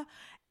Florida,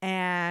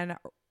 and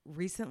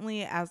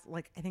recently, as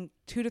like I think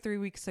 2 to 3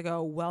 weeks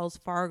ago, Wells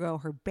Fargo,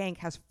 her bank,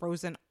 has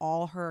frozen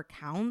all her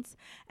accounts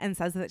and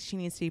says that she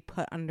needs to be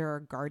put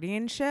under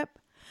guardianship,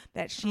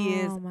 that she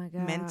is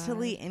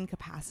mentally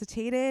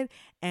incapacitated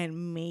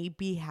and may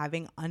be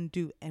having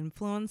undue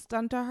influence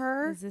done to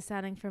her. Is this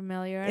sounding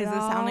familiar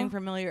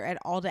at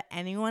all to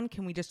anyone?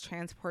 Can we just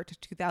transport to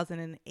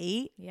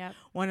 2008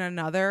 when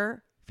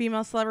another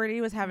female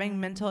celebrity was having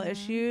mental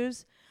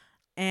issues,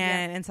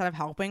 and instead of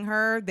helping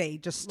her, they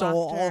just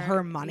stole all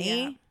her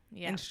money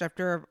and stripped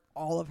her of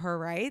all of her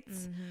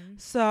rights.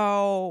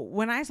 So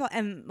when I saw,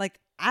 and like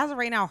as of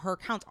right now, her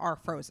accounts are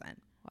frozen.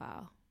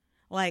 Wow.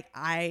 Like,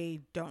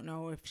 I don't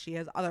know if she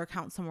has other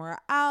accounts somewhere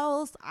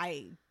else.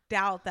 I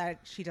doubt that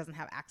she doesn't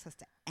have access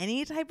to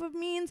any type of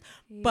means.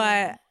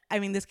 But, I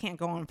mean, this can't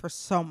go on for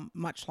so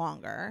much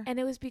longer. And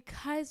it was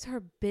because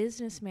her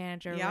business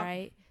manager,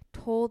 right,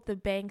 told the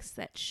banks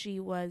that she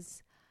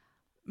was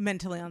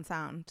mentally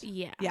unsound.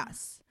 Yeah.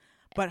 Yes.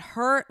 But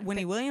her,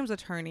 Wendy Williams'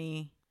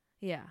 attorney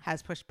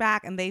has pushed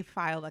back, and they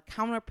filed a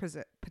counter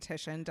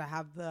petition to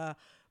have the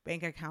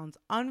bank accounts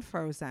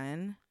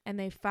unfrozen. And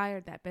they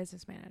fired that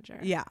business manager.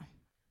 Yeah.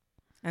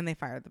 And they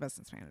fired the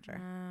business manager.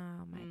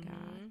 Oh, my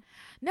God.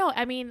 No,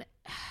 I mean,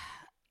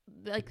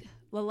 like,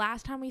 the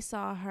last time we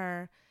saw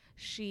her,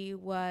 she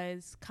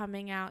was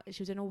coming out.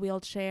 She was in a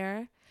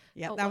wheelchair.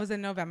 Yeah, that was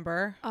in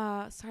November.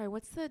 Sorry,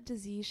 what's the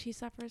disease she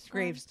suffers from?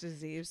 Graves'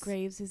 disease,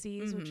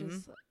 which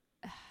is...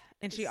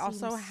 And she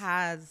also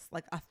has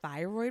like a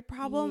thyroid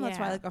problem. That's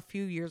why like a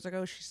few years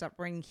ago she stopped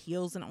wearing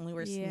heels and only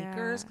wears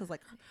sneakers because like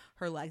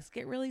her legs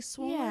get really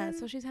swollen. Yeah,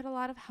 so she's had a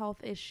lot of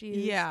health issues.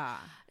 Yeah,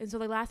 and so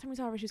the last time we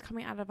saw her, she was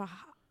coming out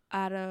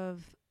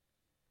of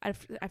I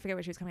forget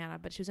what she was coming out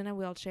of, but she was in a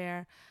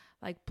wheelchair,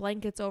 like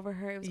blankets over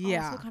her. It was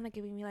also kind of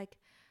giving me like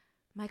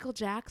Michael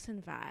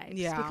Jackson vibes.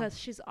 Yeah, because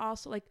she's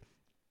also like,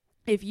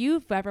 if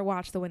you've ever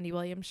watched the Wendy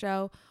Williams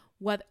show,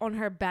 what on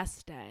her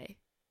best day.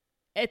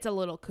 It's a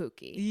little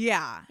kooky.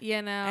 Yeah.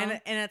 You know?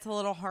 And it's a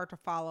little hard to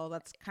follow.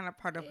 That's kind of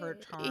part of her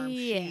charm.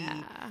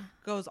 Yeah.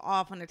 She goes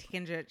off on a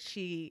tangent.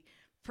 She,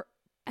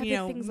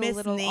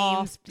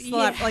 misnames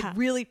like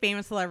really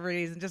famous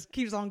celebrities and just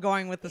keeps on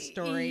going with the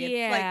story.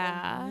 Yeah.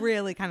 It's like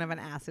really kind of an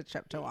acid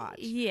trip to watch.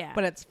 Yeah.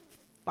 But it's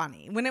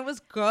funny. When it was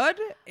good,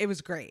 it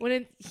was great.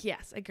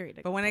 Yes,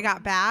 agreed. But when it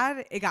got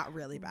bad, it got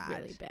really bad.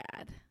 Really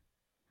bad.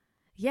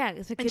 Yeah.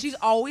 And she's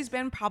always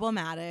been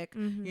problematic.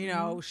 Mm-hmm. You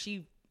know,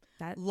 she...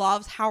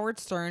 loves Howard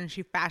Stern.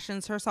 She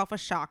fashions herself a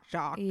shock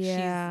jock.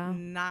 Yeah.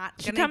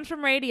 She comes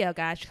from radio,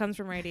 guys. She comes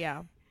from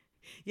radio.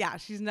 Yeah,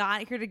 she's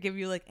not here to give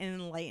you like an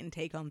enlightened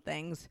take on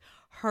things.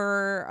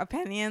 Her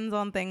opinions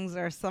on things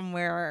are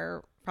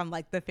somewhere from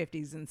like the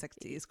 50s and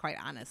 60s, quite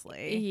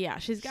honestly. Yeah,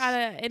 she's got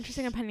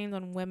interesting opinions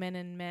on women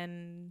and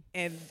men.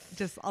 And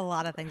just a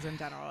lot of things in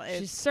general.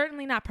 She's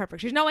certainly not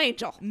perfect. She's no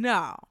angel.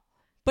 No.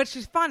 But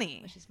she's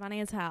funny. She's funny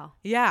as hell.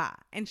 Yeah.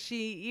 And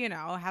she,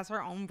 has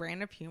her own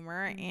brand of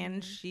humor. Mm-hmm.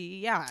 And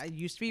she,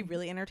 used to be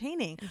really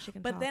entertaining.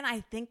 But then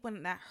I think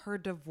when her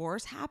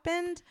divorce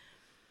happened,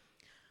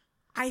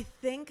 I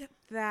think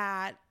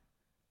that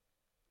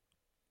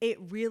it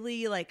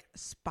really like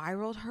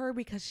spiraled her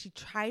because she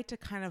tried to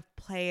kind of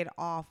play it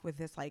off with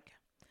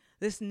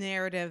this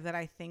narrative that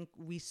I think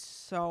we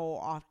so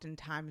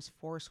oftentimes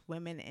force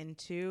women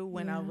into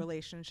when a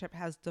relationship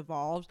has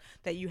devolved,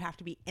 that you have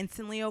to be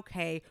instantly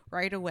okay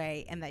right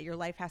away and that your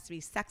life has to be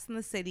Sex in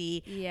the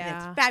City. Yeah. And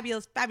it's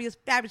fabulous, fabulous,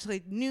 fabulous.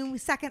 Like new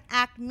second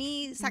act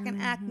me,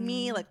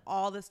 like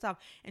all this stuff.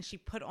 And she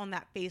put on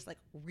that face like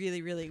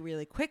really, really,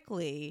 really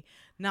quickly,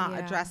 not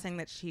addressing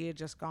that she had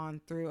just gone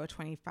through a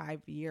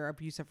 25-year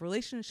abusive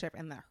relationship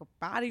and that her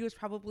body was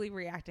probably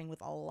reacting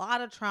with a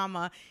lot of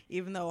trauma,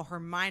 even though her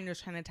mind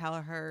was trying to tell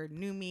her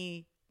new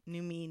me,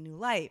 new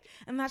life.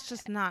 And that's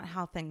just not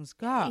how things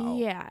go.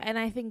 Yeah. And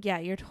I think,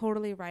 you're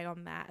totally right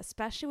on that,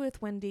 especially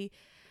with Wendy,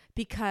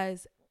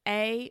 because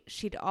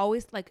she'd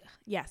always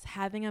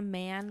having a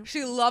man.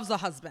 She loves a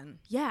husband.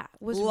 Yeah.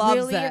 Was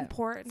really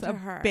important to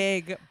her.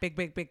 Big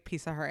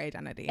piece of her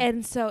identity.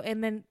 And so,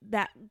 and then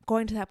that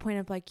going to that point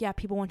of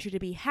people want you to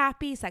be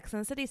happy, Sex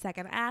and the City,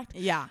 second act.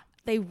 Yeah.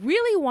 They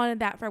really wanted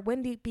that for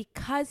Wendy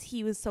because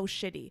he was so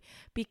shitty.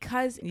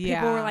 Because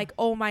people were like,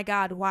 oh my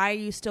God, why are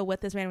you still with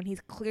this man when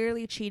he's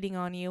clearly cheating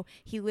on you?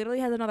 He literally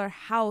has another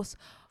house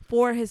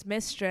for his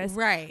mistress.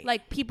 Right.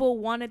 Like people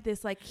wanted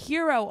this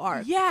hero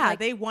arc. Yeah.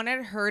 They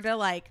wanted her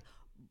to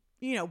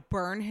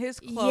burn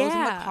his clothes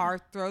in the car,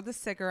 throw the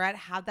cigarette,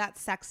 have that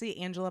sexy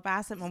Angela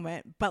Bassett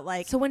moment.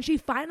 But so when she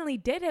finally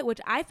did it,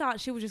 which I thought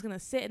she was just going to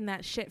sit in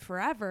that shit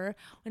forever.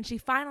 When she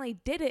finally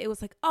did it, it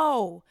was like,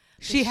 oh,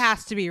 she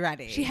has to be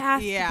ready. She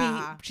has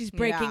to be. She's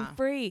breaking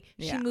free.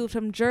 She moved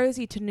from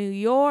Jersey to New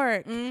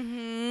York.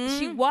 Mm-hmm.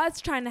 She was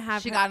trying to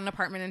have. She got an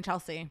apartment in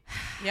Chelsea.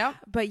 Yep.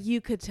 But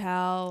you could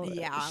tell.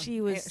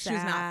 She was. She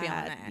was not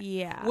feeling it.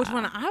 Yeah. Which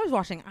when I was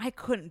watching, I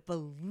couldn't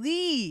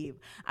believe.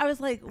 I was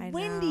like,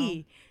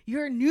 Wendy,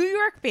 you're New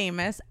York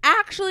famous.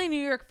 Actually,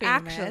 New York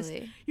famous.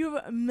 Actually, you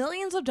have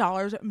millions of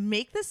dollars.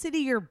 Make the city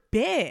your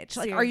bitch.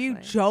 Seriously. Are you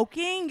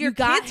joking? Your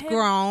kid's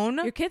grown.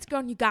 Your kid's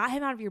grown. You got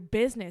him out of your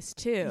business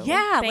too.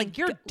 Yeah.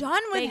 You're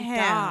done with him.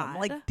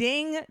 God.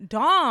 Ding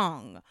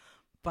dong.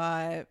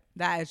 But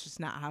that is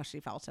just not how she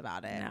felt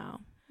about it. No,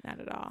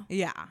 not at all.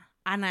 Yeah.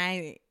 And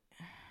I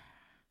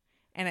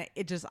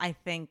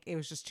think it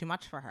was just too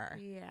much for her.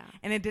 Yeah.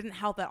 And it didn't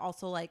help that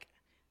also like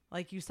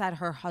you said,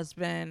 her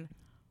husband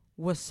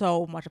was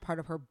so much a part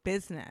of her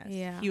business.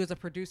 Yeah. He was a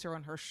producer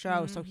on her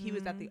show. So he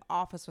was at the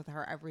office with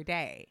her every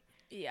day.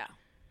 Yeah.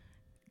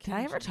 Can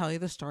I ever tell you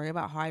the story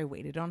about how I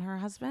waited on her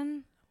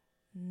husband?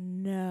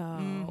 No.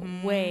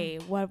 Mm-hmm.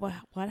 Wait, what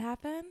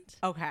happened?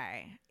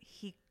 Okay.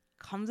 He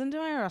comes into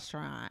my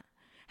restaurant.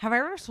 Have I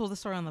ever told the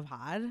story on the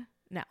pod?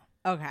 No.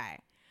 Okay.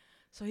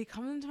 So he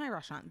comes into my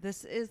restaurant.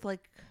 This is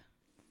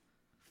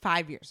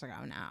 5 years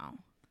ago now.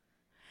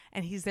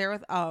 And he's there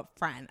with a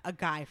friend, a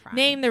guy friend.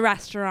 Name the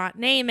restaurant.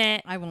 Name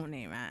it. I won't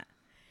name it.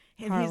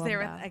 And he's there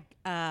with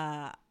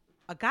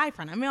a guy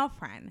friend, a male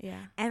friend.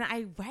 Yeah. And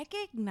I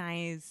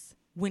recognize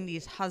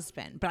Wendy's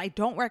husband, but I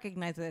don't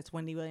recognize that it's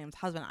Wendy Williams'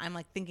 husband. I'm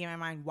like thinking in my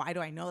mind, why do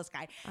I know this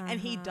guy? And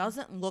he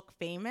doesn't look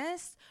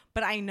famous,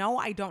 but I know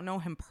I don't know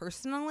him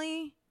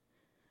personally.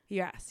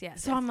 Yes.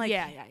 So I'm like,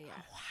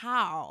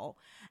 how?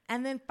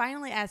 And then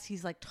finally, as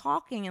he's like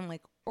talking and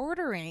like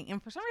ordering,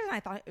 and for some reason I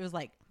thought it was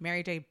like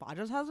Mary J.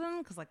 Blige's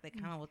husband because like they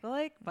kind of look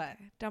alike, but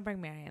don't bring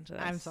Mary into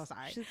this. I'm so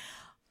sorry.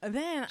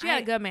 Then she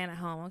had a good man at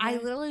home. Okay? I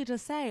literally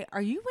just say,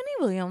 "Are you Wendy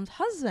Williams'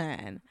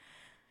 husband?"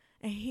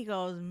 And he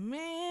goes,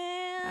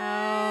 "Man,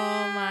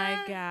 oh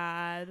my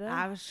God,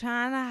 I was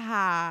trying to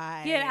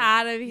hide. Get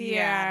out of here."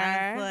 Yeah, and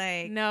I was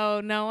like,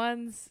 no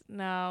one's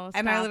no.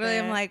 And I literally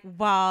am like,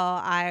 well,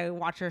 I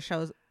watch your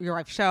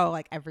wife's show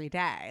like every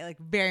day, like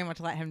very much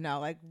let him know,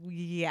 like,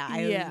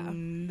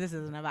 this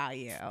isn't about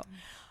you.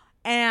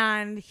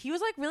 And he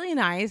was like really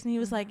nice, and he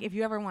was like, if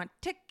you ever want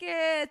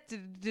tickets,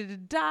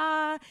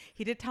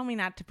 he did tell me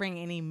not to bring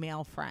any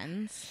male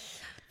friends.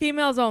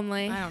 Females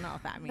only. I don't know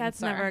what that means. That's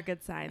sir. Never a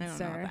good sign, I don't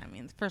sir. know what that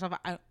means. First off,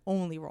 I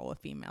only roll with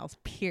females,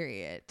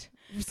 period.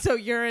 So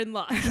you're in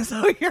luck. It's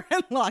going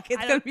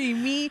to be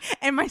me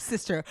and my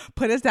sister.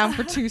 Put us down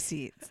for 2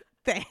 seats.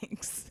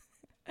 Thanks.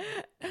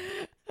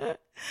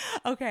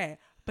 Okay.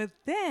 But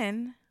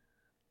then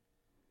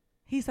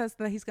he says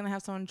that he's going to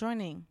have someone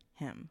joining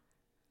him.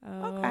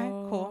 Okay,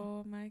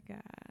 cool. Oh my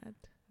God.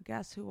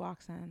 Guess who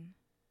walks in?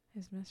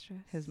 His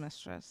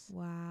mistress.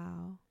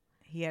 Wow.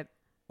 He had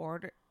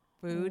ordered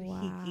food.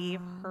 Wow. He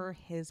gave her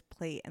his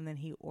plate, and then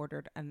he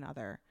ordered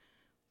another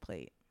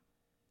plate.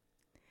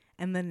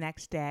 And the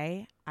next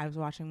day, I was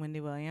watching Wendy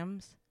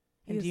Williams.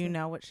 And do you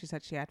know what she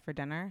said she had for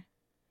dinner?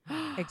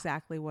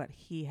 Exactly what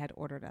he had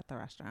ordered at the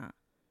restaurant.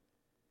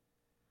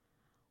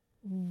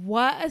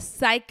 What a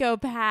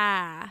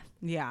psychopath.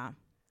 Yeah.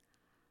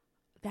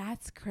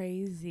 That's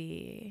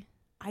crazy.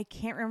 I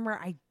can't remember.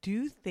 I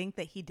do think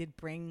that he did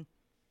bring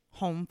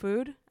home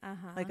food,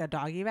 like a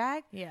doggy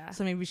bag. Yeah.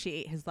 So maybe she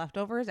ate his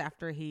leftovers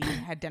after he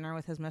had dinner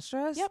with his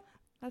mistress. Yep.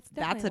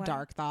 That's a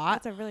dark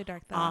thought. That's a really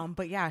dark thought.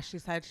 But yeah, she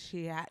said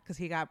she had, because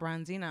he got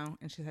branzino,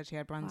 and she said she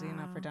had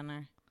branzino for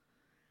dinner.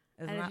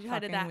 Isn't that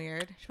fucking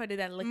weird? She tried to do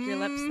that lick your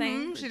lips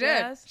thing. She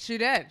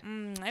did.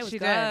 It was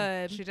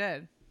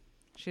good.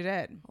 She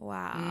did.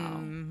 Wow.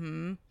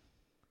 Mm-hmm.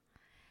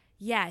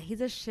 Yeah, he's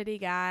a shitty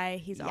guy.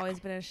 He's always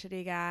been a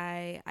shitty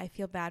guy. I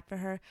feel bad for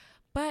her.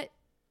 But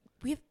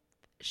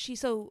she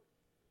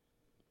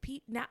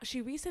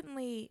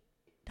recently,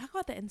 talk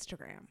about the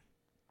Instagram.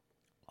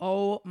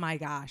 Oh my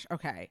gosh.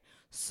 Okay.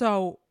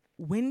 So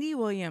Wendy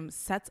Williams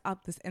sets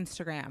up this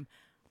Instagram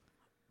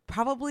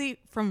probably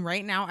from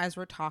right now as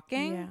we're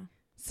talking,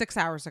 6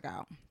 hours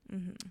ago.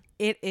 Mm-hmm.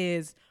 It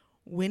is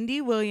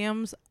Wendy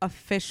Williams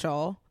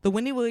official, the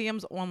Wendy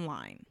Williams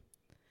online,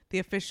 the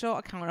official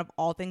account of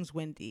all things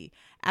Wendy.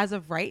 As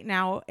of right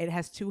now, it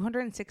has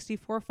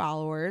 264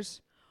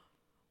 followers.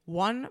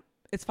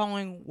 It's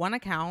following one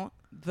account,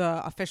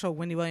 the official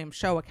Wendy Williams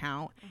show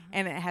account,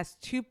 and it has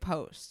 2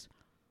 posts,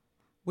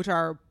 which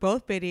are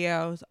both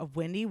videos of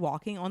Wendy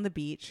walking on the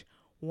beach.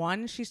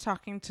 One, she's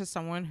talking to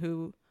someone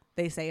who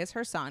they say is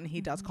her son. He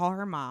does call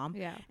her mom.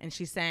 Yeah. And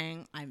she's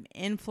saying, I'm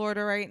in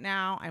Florida right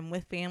now. I'm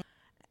with family.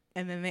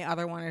 And then the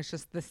other one is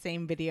just the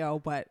same video,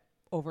 but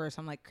over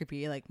some like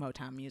creepy like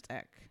Motown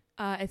music.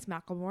 It's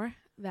Macklemore.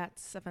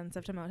 That's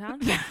offensive to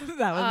Motown. That was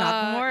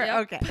Macklemore? Yep.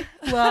 Okay.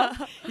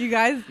 Well, you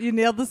guys, you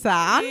nailed the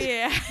sound.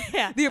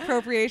 Yeah. The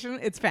appropriation,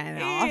 it's fan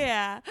off.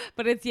 Yeah.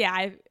 But it's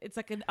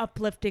like an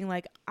uplifting,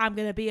 like, I'm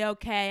going to be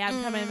okay.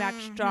 I'm coming back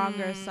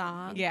stronger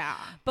song. Yeah.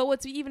 But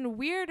what's even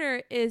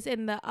weirder is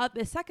in the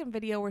second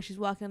video where she's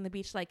walking on the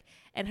beach, like,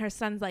 and her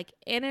son's like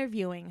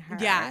interviewing her.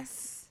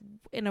 Yes.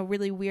 In a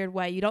really weird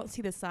way. You don't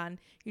see the sun.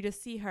 You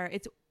just see her.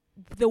 It's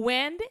the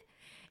wind.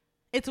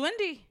 It's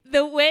windy.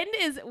 The wind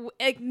is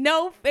like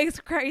it's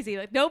crazy.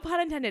 Like no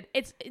pun intended.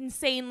 It's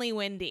insanely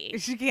windy.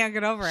 She can't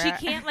get over it. She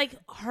can't, like,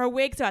 her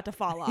wig's about to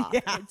fall off. Yeah.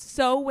 It's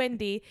so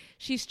windy.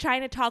 She's trying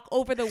to talk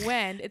over the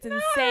wind. It's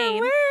insane.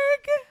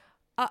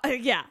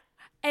 Wig. Yeah.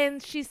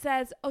 And she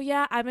says, oh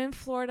yeah, I'm in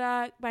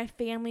Florida. My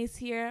family's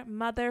here.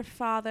 Mother,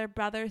 father,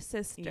 brother,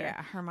 sister.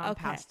 Yeah, her mom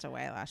passed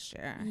away last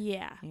year.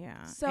 Yeah.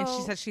 Yeah. So, and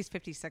she said she's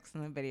 56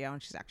 in the video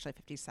and she's actually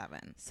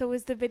 57. So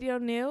is the video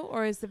new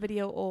or is the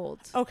video old?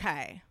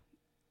 Okay.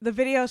 The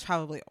video is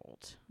probably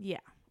old. Yeah.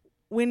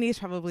 Wendy's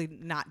probably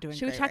not doing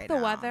Should we great check right the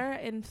now. weather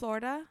in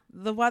Florida?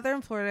 The weather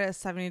in Florida is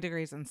 70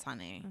 degrees and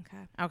sunny.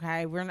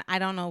 Okay. I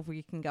don't know if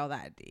we can go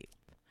that deep.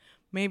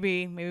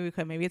 Maybe we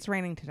could. Maybe it's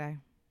raining today.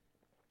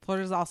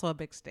 Florida's also a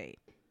big state.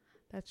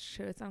 That's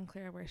true. It's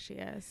unclear where she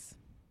is.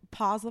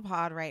 Pause the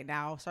pod right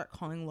now. Start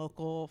calling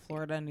local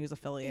Florida news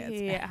affiliates.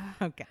 Yeah.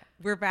 Okay.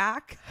 We're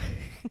back.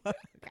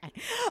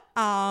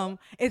 Okay.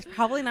 It's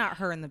probably not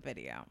her in the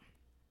video.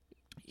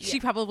 She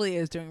probably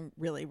is doing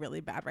really, really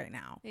bad right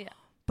now. Yeah.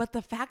 But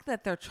the fact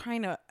that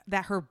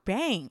that her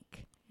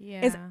bank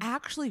is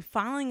actually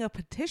filing a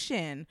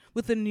petition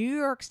with the New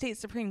York State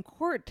Supreme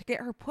Court to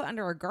get her put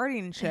under a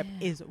guardianship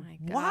is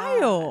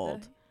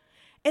wild.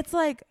 It's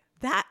like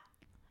that.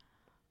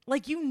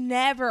 Like, you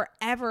never,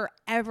 ever,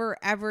 ever,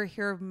 ever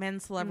hear of men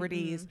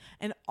celebrities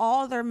and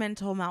all their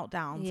mental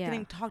meltdowns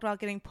getting talked about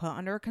getting put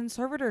under a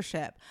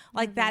conservatorship.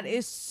 Like, that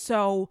is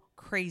so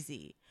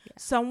crazy. Yeah.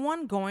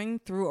 Someone going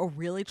through a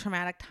really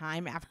traumatic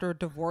time after a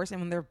divorce and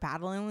when they're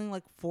battling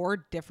like 4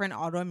 different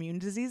autoimmune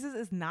diseases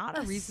is not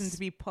a reason to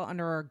be put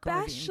under a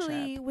guardianship.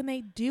 Especially when they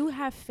do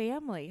have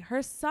family.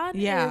 Her son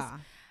is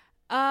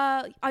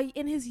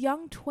in his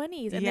young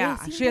 20s.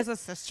 And she has a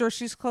sister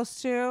she's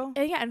close to.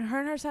 And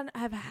her son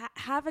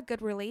have a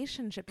good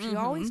relationship. She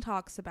always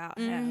talks about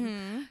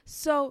him.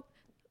 So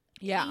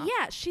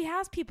she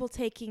has people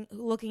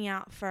looking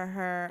out for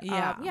her.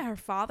 Her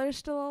father's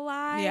still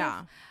alive.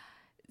 Yeah.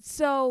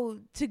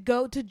 So to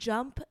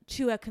jump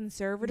to a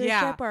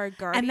conservatorship or a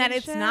guardianship, and that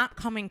it's not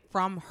coming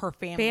from her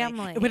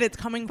family, but it's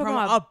coming from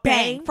a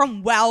bank,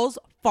 from Wells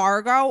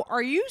Fargo.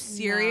 Are you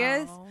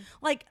serious? No.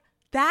 Like,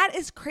 that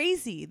is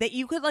crazy that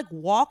you could like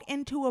walk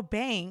into a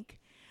bank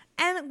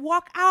and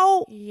walk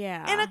out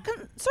in a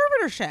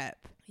conservatorship.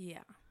 Yeah.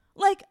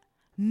 Like,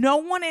 no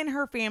one in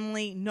her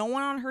family, no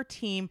one on her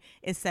team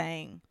is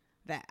saying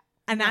that.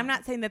 And I'm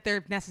not saying that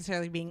they're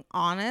necessarily being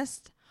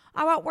honest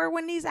about where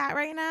Wendy's at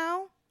right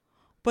now.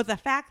 But the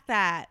fact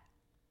that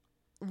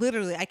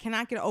literally I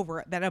cannot get over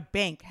it, that a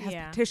bank has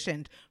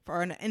petitioned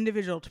for an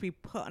individual to be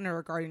put under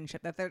a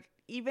guardianship, that there's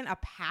even a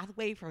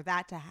pathway for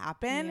that to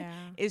happen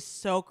is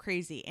so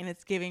crazy. And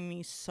it's giving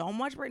me so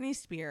much Britney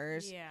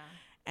Spears. Yeah.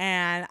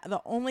 And the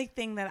only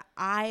thing that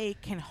I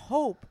can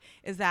hope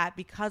is that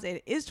because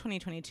it is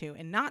 2022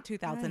 and not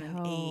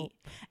 2008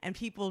 and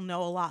people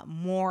know a lot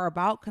more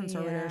about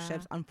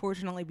conservatorships,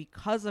 unfortunately,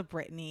 because of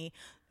Britney,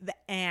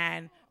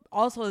 and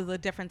also the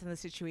difference in the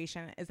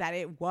situation is that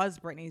it was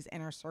Britney's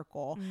inner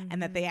circle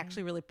and that they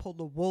actually really pulled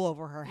the wool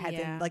over her head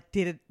and like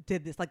did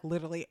this like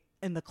literally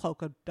in the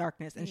cloak of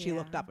darkness, and she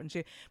looked up and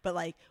but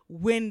like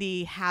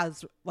Wendy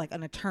has like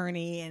an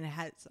attorney and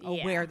has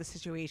aware of the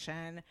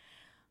situation.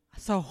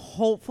 So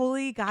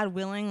hopefully, God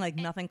willing, like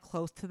nothing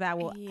close to that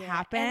will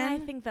happen.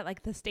 And I think that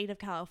like the state of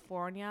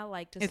California,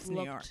 like just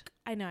New York.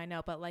 I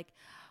know, but like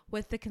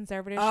with the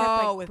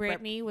conservatorship, like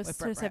Britney was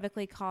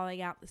specifically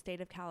calling out the state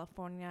of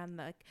California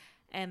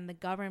and the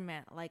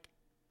government, like,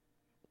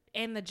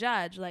 and the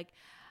judge. Like,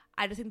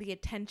 I just think the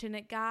attention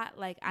it got,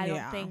 like, I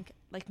don't think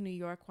like New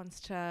York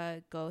wants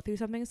to go through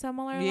something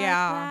similar. Like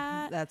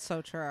that. That's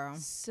so true.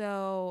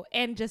 So,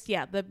 and just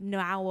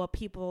how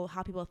people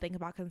think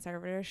about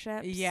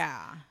conservatorships.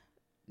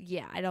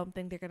 Yeah, I don't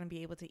think they're going to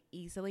be able to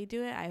easily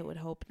do it. I would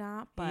hope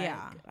not, but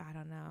I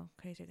don't know.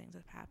 Crazy things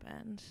have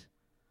happened.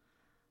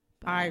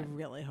 But I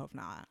really hope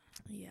not.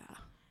 Yeah.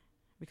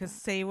 Because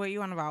say what you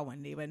want about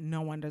Wendy, but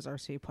no one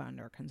deserves to be put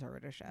under a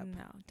conservatorship.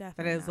 No,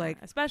 definitely. That is like,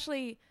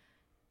 especially,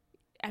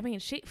 I mean,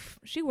 she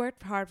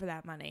worked hard for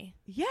that money.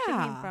 Yeah. She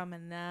came from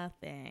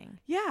nothing.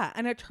 Yeah.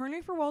 An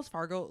attorney for Wells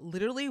Fargo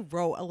literally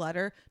wrote a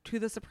letter to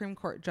the Supreme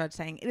Court judge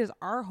saying, "It is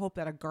our hope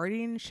that a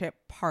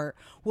guardianship part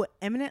will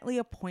eminently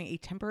appoint a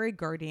temporary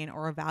guardian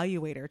or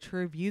evaluator to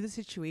review the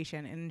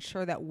situation and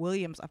ensure that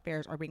Williams'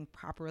 affairs are being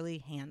properly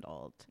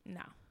handled."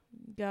 No.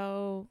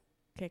 Go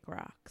kick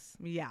rocks.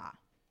 Yeah.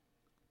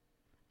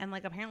 And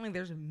like apparently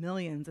there's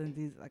millions in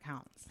these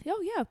accounts.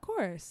 Oh yeah, of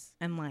course.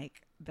 And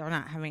like they're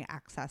not having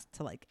access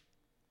to like,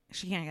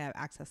 she can't have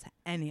access to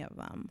any of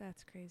them.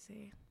 That's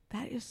crazy.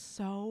 That is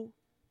so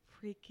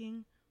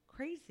freaking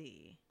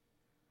crazy.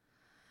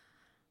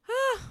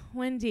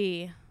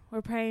 Wendy,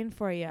 we're praying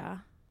for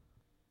you.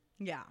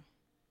 Yeah,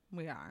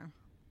 we are.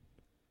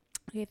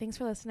 Okay, thanks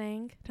for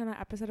listening to another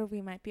episode of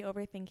We Might Be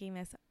Overthinking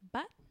This,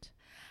 but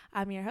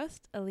I'm your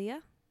host,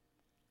 Aaliyah.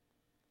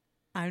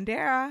 I'm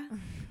Dara.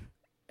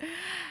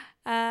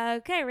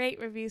 Okay, rate,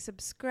 review,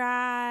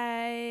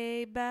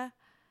 subscribe,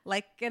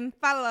 like and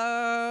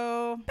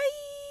follow. Bye.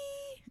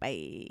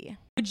 Bye.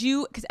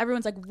 Because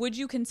everyone's like, would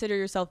you consider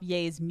yourself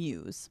Ye's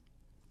muse?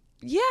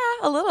 Yeah,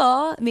 a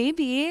little,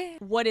 maybe.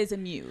 What is a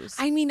muse?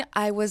 I mean,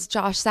 I was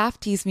Josh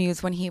Safdie's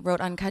muse when he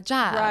wrote Uncut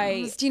Gems.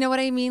 Right. Do you know what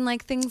I mean?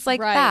 Like things like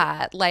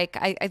that. Like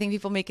I think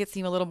people make it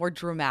seem a little more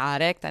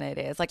dramatic than it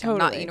is. Like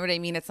totally. I'm not, you know what I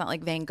mean? It's not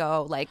like Van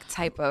Gogh like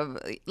type of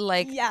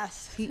like.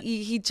 Yes.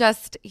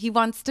 He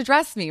wants to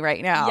dress me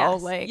right now.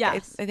 Yes. Like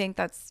yes. I think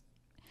that's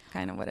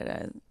kind of what it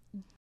is.